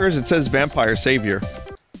Darkstalkers? It says Vampire Savior.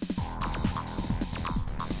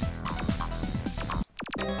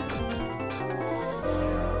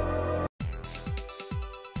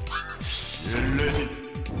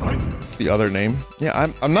 The other name.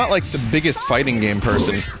 Yeah, I'm not like the biggest fighting game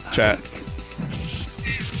person, chat.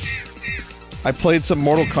 I played some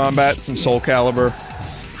Mortal Kombat, some Soul Calibur.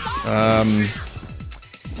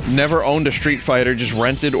 Never owned a Street Fighter, just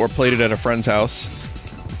rented or played it at a friend's house.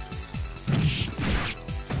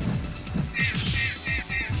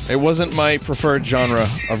 It wasn't my preferred genre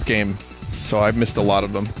of game, so I missed a lot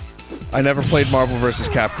of them. I never played Marvel vs.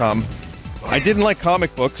 Capcom. I didn't like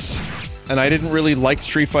comic books. And I didn't really like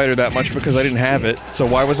Street Fighter that much because I didn't have it, so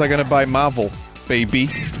why was I gonna buy Marvel, baby?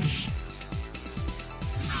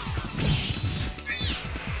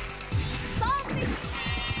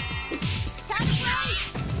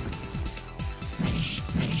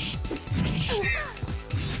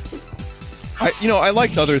 I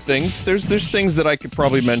liked other things. There's things that I could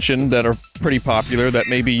probably mention that are pretty popular that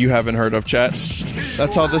maybe you haven't heard of, chat.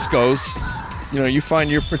 That's how this goes. You know, you find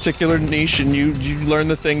your particular niche and you learn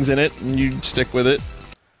the things in it and you stick with it.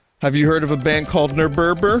 Have you heard of a band called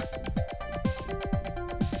Nerberber?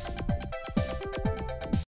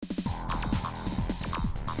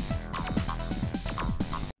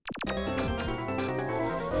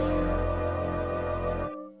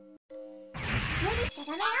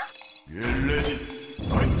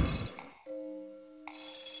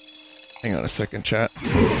 Hang on a second, chat.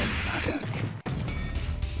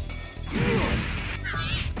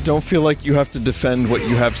 Don't feel like you have to defend what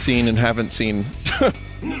you have seen and haven't seen.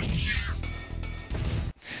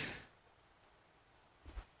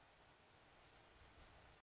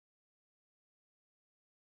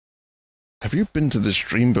 Have you been to the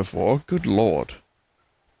stream before? Good lord.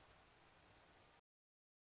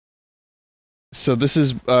 So this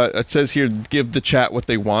is, it says here, give the chat what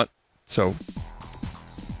they want. So...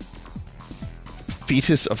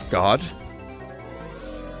 Fetus of God?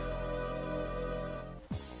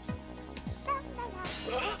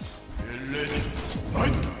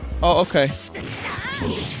 Oh, okay.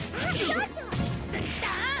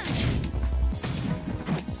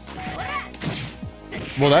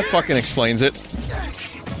 Well, that fucking explains it.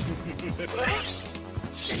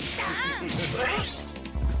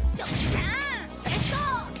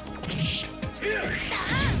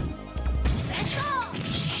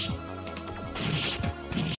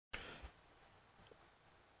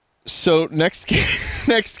 So next game,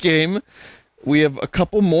 next game, we have a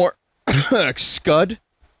couple more. Scud.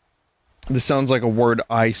 This sounds like a word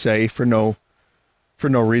I say for no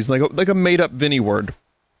reason, like a made up Vinny word.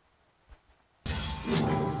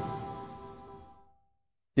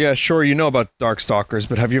 Yeah, sure, you know about Darkstalkers,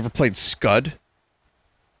 but have you ever played Scud?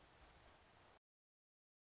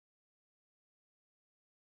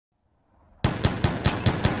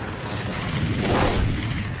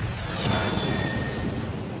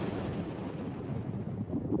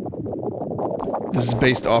 This is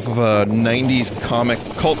based off of a 90s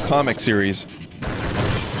cult comic series.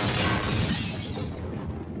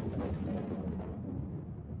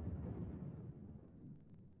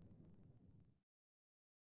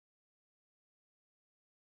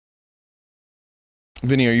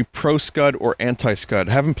 Vinny, are you pro-Scud or anti-Scud?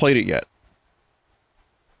 Haven't played it yet.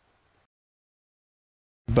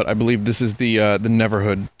 But I believe this is the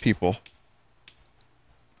Neverhood people.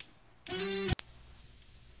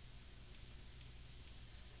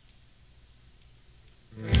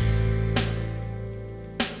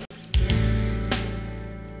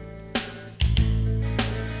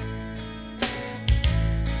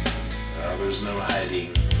 There's no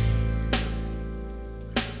hiding.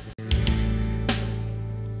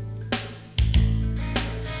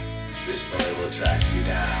 This boy will track you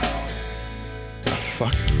down. The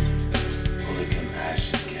fuck? Only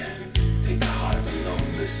compassion can take the heart of a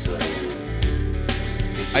loneless soul.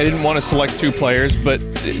 I didn't want to select 2 players, but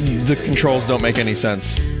the controls don't make any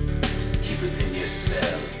sense. Keep within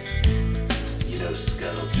yourself. You know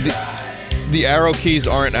Scud will try. The arrow keys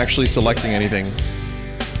aren't actually selecting anything.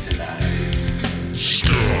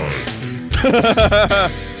 The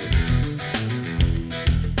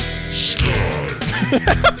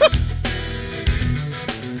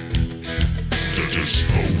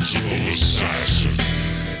disposable assassin.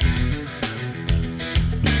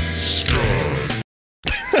 Scud.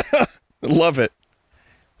 Love it.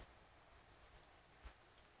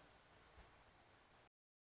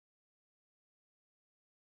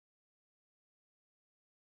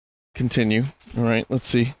 Continue. Alright, let's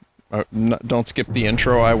see. Don't skip the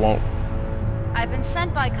intro, I won't. I've been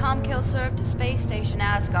sent by ComKillServe to Space Station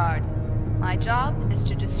Asgard. My job is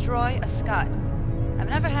to destroy a Scud. I've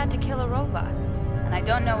never had to kill a robot, and I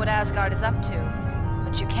don't know what Asgard is up to,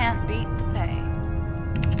 but you can't beat the pay.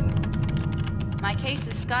 My case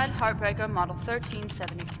is Scud Heartbreaker Model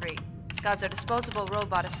 1373. Scuds are disposable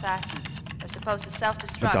robot assassins. They're supposed to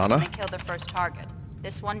self-destruct when they kill their first target.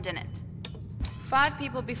 This one didn't. 5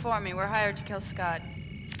 people before me were hired to kill Scud.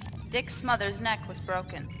 Dick Smothers' neck was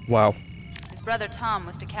broken. Wow. His brother Tom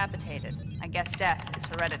was decapitated. I guess death is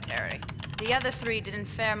hereditary. The other 3 didn't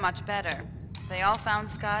fare much better. They all found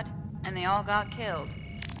Scud, and they all got killed.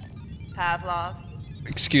 Pavlov.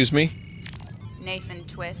 Excuse me? Nathan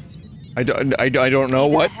Twist. I don't know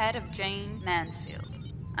what? The head of Jane Mansfield.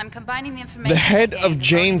 I'm combining the information. The head of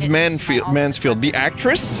Jane's Mansfield. The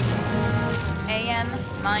actress?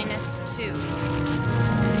 AM-2.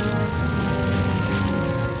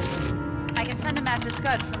 I can send him after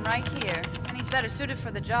Scud from right here, and he's better suited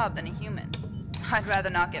for the job than a human. I'd rather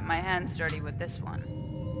not get my hands dirty with this one.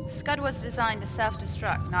 Scud was designed to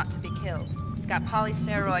self-destruct, not to be killed. He's got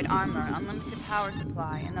polysteroid armor, unlimited power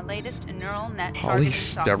supply, and the latest in neural net targeting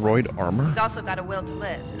software. Polysteroid armor? He's also got a will to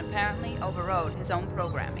live, and apparently overrode his own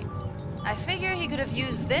programming. I figure he could have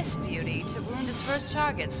used this beauty to wound his first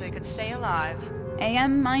target so he could stay alive.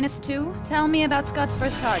 AM-2, tell me about Scud's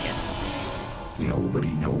first target.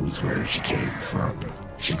 Nobody knows where she came from.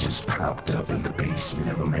 She just popped up in the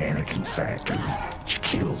basement of a mannequin factory. She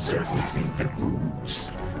kills everything that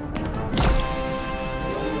moves.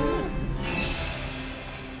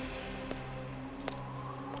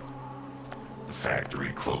 The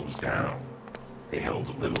factory closed down. They held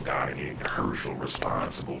a little guy named Herschel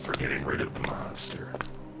responsible for getting rid of the monster.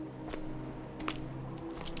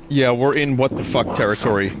 Yeah, we're in what the fuck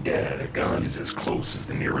territory. Dead, a gun is as close as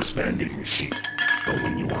the nearest vending machine. But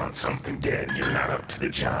when you want something dead, you're not up to the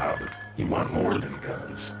job. You want more than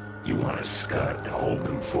guns. You want a Scud to hold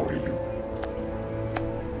them for you.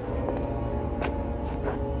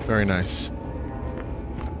 Very nice.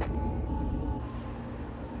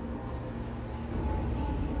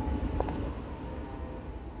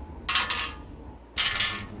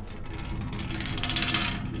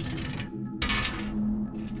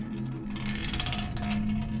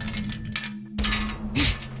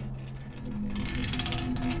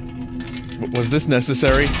 Was this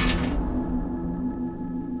necessary? I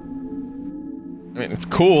mean, it's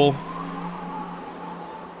cool.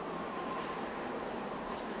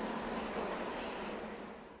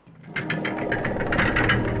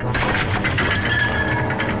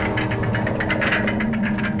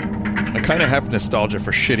 I kind of have nostalgia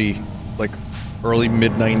for shitty, like, early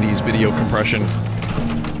mid-90s video compression.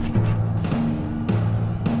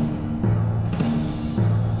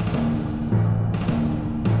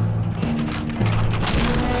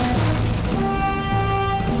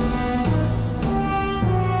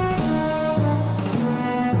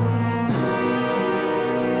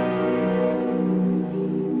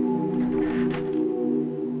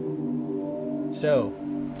 So,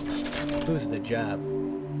 who's the job?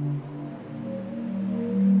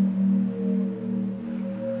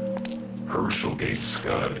 Herschel gave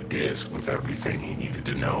Scud a disc with everything he needed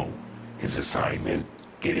to know. His assignment,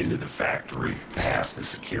 get into the factory, pass the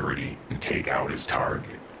security, and take out his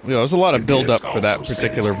target. Yeah, there's a lot of The build-up disc for that also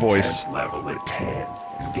set particular his voice. intent level at 10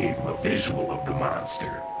 and gave him a visual of the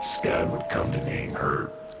monster. Scud would come to name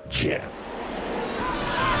her Jeff.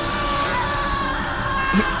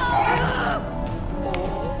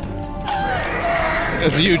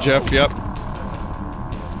 It's you, Jeff, yep.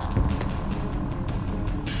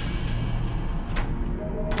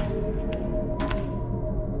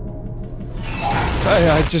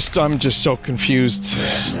 I'm just so confused.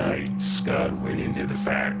 That night, Scud went into the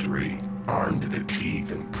factory, armed to the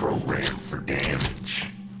teeth and programmed for damage.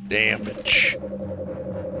 Damage.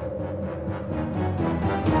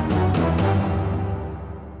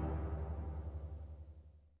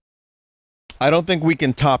 I don't think we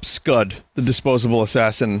can top Scud, the disposable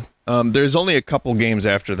assassin. There's only a couple games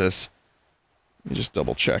after this. Let me just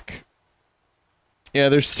double check. Yeah,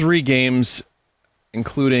 there's 3 games,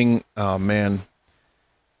 including... oh, man.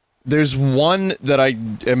 There's one that I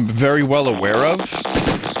am very well aware of.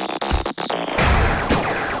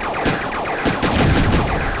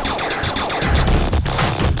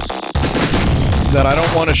 That I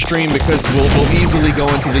don't want to stream because we'll easily go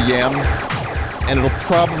into the yam. And it'll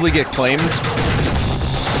probably get claimed.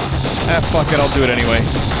 Ah, fuck it, I'll do it anyway.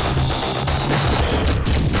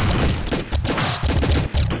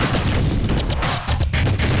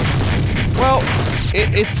 Well,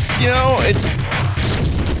 it's, you know,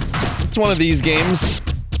 it's one of these games.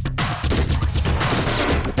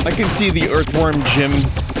 I can see the Earthworm Jim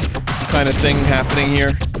kind of thing happening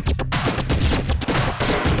here.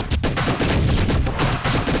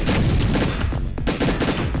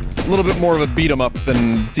 A little bit more of a beat-em-up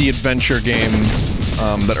than the adventure game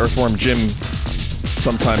that Earthworm Jim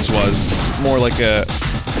sometimes was. More like a...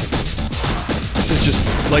 This is just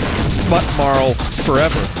like Butt Marl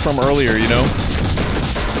Forever from earlier, you know?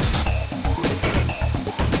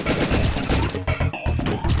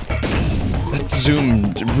 That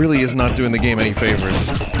zoom really is not doing the game any favors.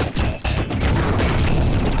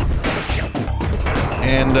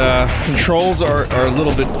 And controls are a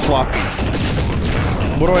little bit floppy.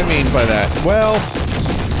 What do I mean by that? Well,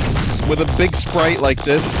 with a big sprite like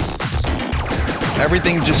this,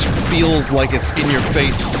 everything just feels like it's in your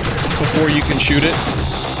face before you can shoot it.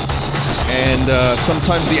 And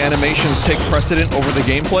sometimes the animations take precedent over the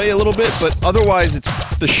gameplay a little bit, but otherwise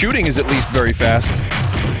the shooting is at least very fast.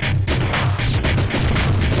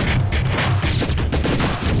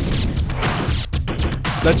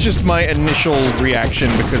 That's just my initial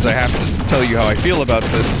reaction because I have to tell you how I feel about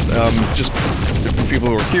this, just for people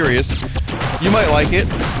who are curious. You might like it.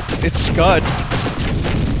 It's Scud.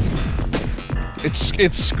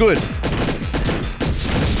 It's Scud.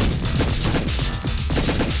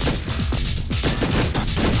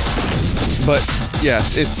 But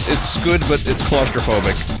yes, it's Scud, but it's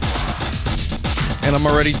claustrophobic. And I'm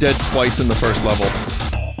already dead twice in the first level.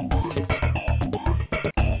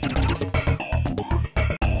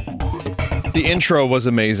 The intro was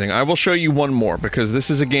amazing. I will show you one more, because this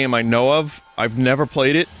is a game I know of. I've never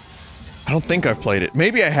played it. I don't think I've played it.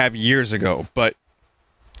 Maybe I have years ago, but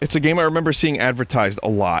it's a game I remember seeing advertised a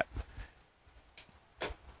lot.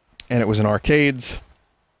 And it was in arcades.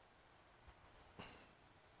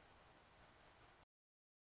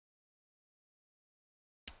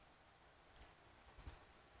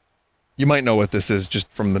 You might know what this is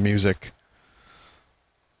just from the music.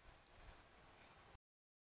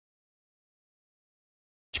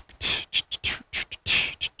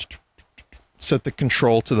 Set the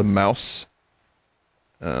control to the mouse.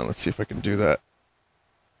 Let's see if I can do that.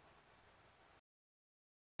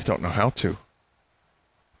 I don't know how to.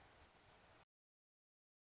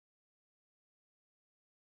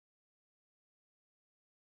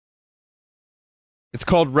 It's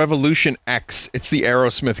called Revolution X. It's the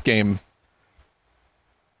Aerosmith game.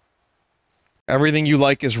 Everything you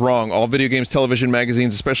like is wrong. All video games, television,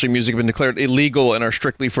 magazines, especially music, have been declared illegal and are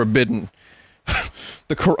strictly forbidden.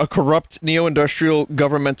 A corrupt, neo-industrial,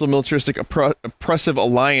 governmental, militaristic, oppressive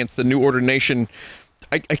alliance, the New Order Nation...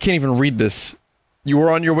 I can't even read this. You were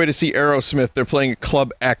on your way to see Aerosmith. They're playing at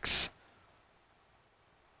Club X.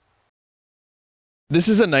 This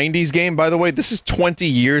is a 90s game, by the way. This is 20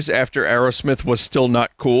 years after Aerosmith was still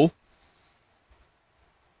not cool.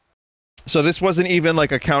 So this wasn't even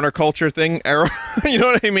like a counterculture thing. You know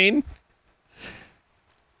what I mean?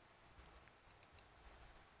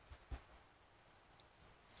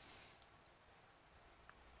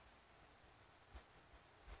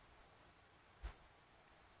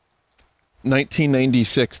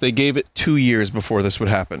 ...1996. They gave it 2 years before this would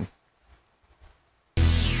happen.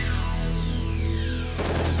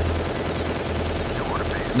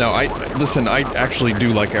 No, listen, I actually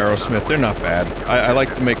do like Aerosmith. They're not bad. I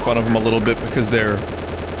like to make fun of them a little bit because they're,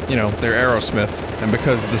 you know, they're Aerosmith, and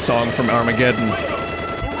because the song from Armageddon. The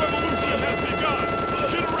revolution has begun.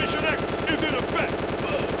 Generation X is in effect.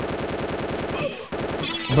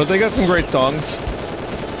 But they got some great songs.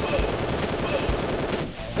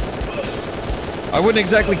 I wouldn't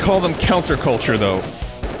exactly call them counterculture, though.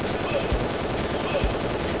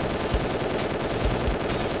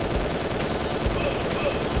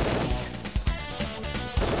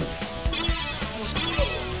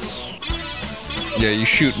 Yeah, you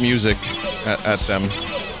shoot music at them,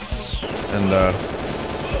 and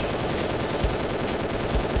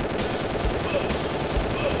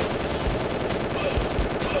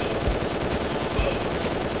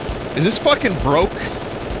is this fucking broke?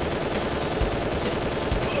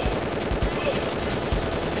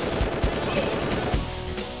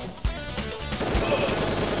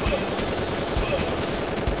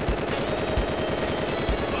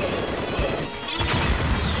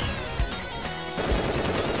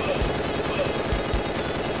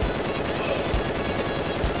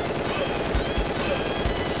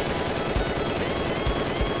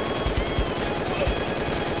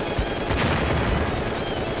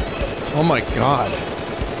 Oh my god.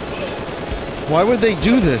 Why would they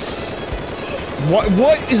do this?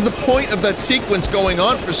 What is the point of that sequence going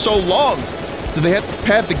on for so long? Do they have to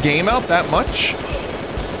pad the game out that much?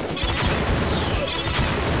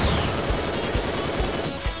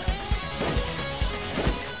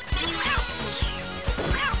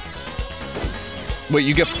 Wait,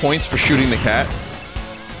 you get points for shooting the cat?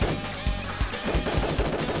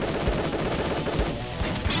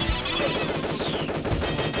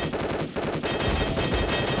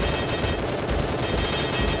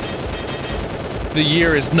 The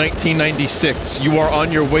year is 1996. You are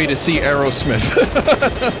on your way to see Aerosmith.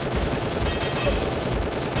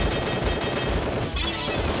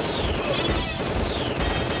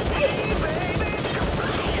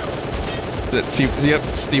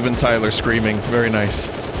 Yep, Steven Tyler screaming. Very nice.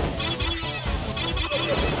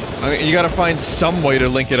 I mean, you gotta find some way to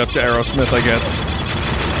link it up to Aerosmith, I guess.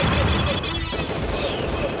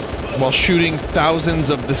 While shooting thousands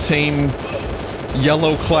of the same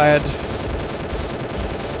yellow-clad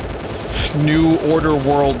New Order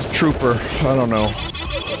World Trooper. I don't know.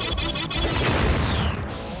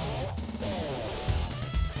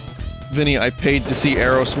 Vinny, I paid to see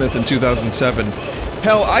Aerosmith in 2007.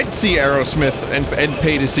 Hell, I'd see Aerosmith and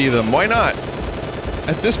pay to see them. Why not?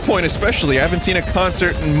 At this point especially, I haven't seen a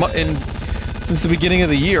concert since the beginning of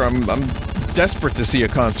the year. I'm desperate to see a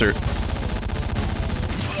concert.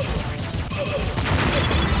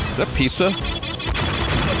 Is that pizza?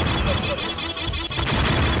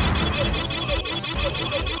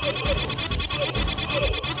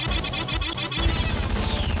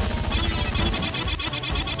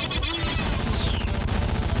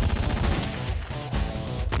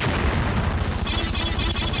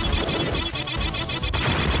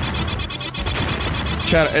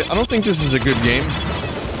 Chat, I don't think this is a good game.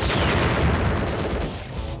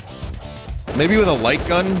 Maybe with a light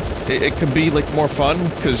gun, it could be, like, more fun,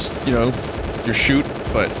 because, you know, you shoot,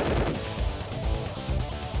 but...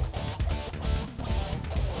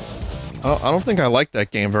 I don't think I like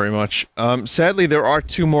that game very much. Sadly, there are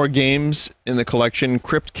 2 more games in the collection,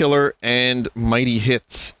 Crypt Killer and Mighty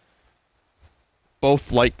Hits.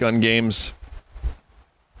 Both light gun games.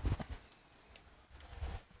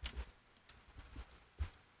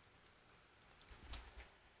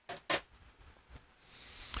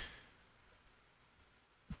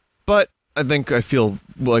 But I feel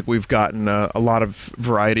like we've gotten a lot of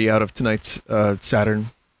variety out of tonight's Saturn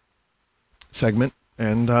segment,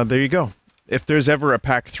 and there you go. If there's ever a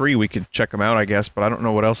Pack 3, we could check them out, I guess, but I don't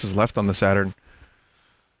know what else is left on the Saturn.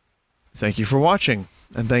 Thank you for watching,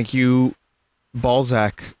 and thank you,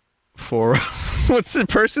 Balzac, for what's the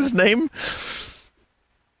person's name?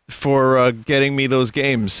 For getting me those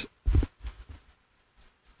games.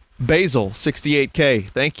 Basil, 68K.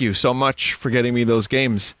 Thank you so much for getting me those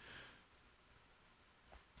games.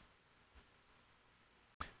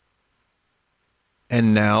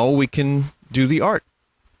 And now we can do the art.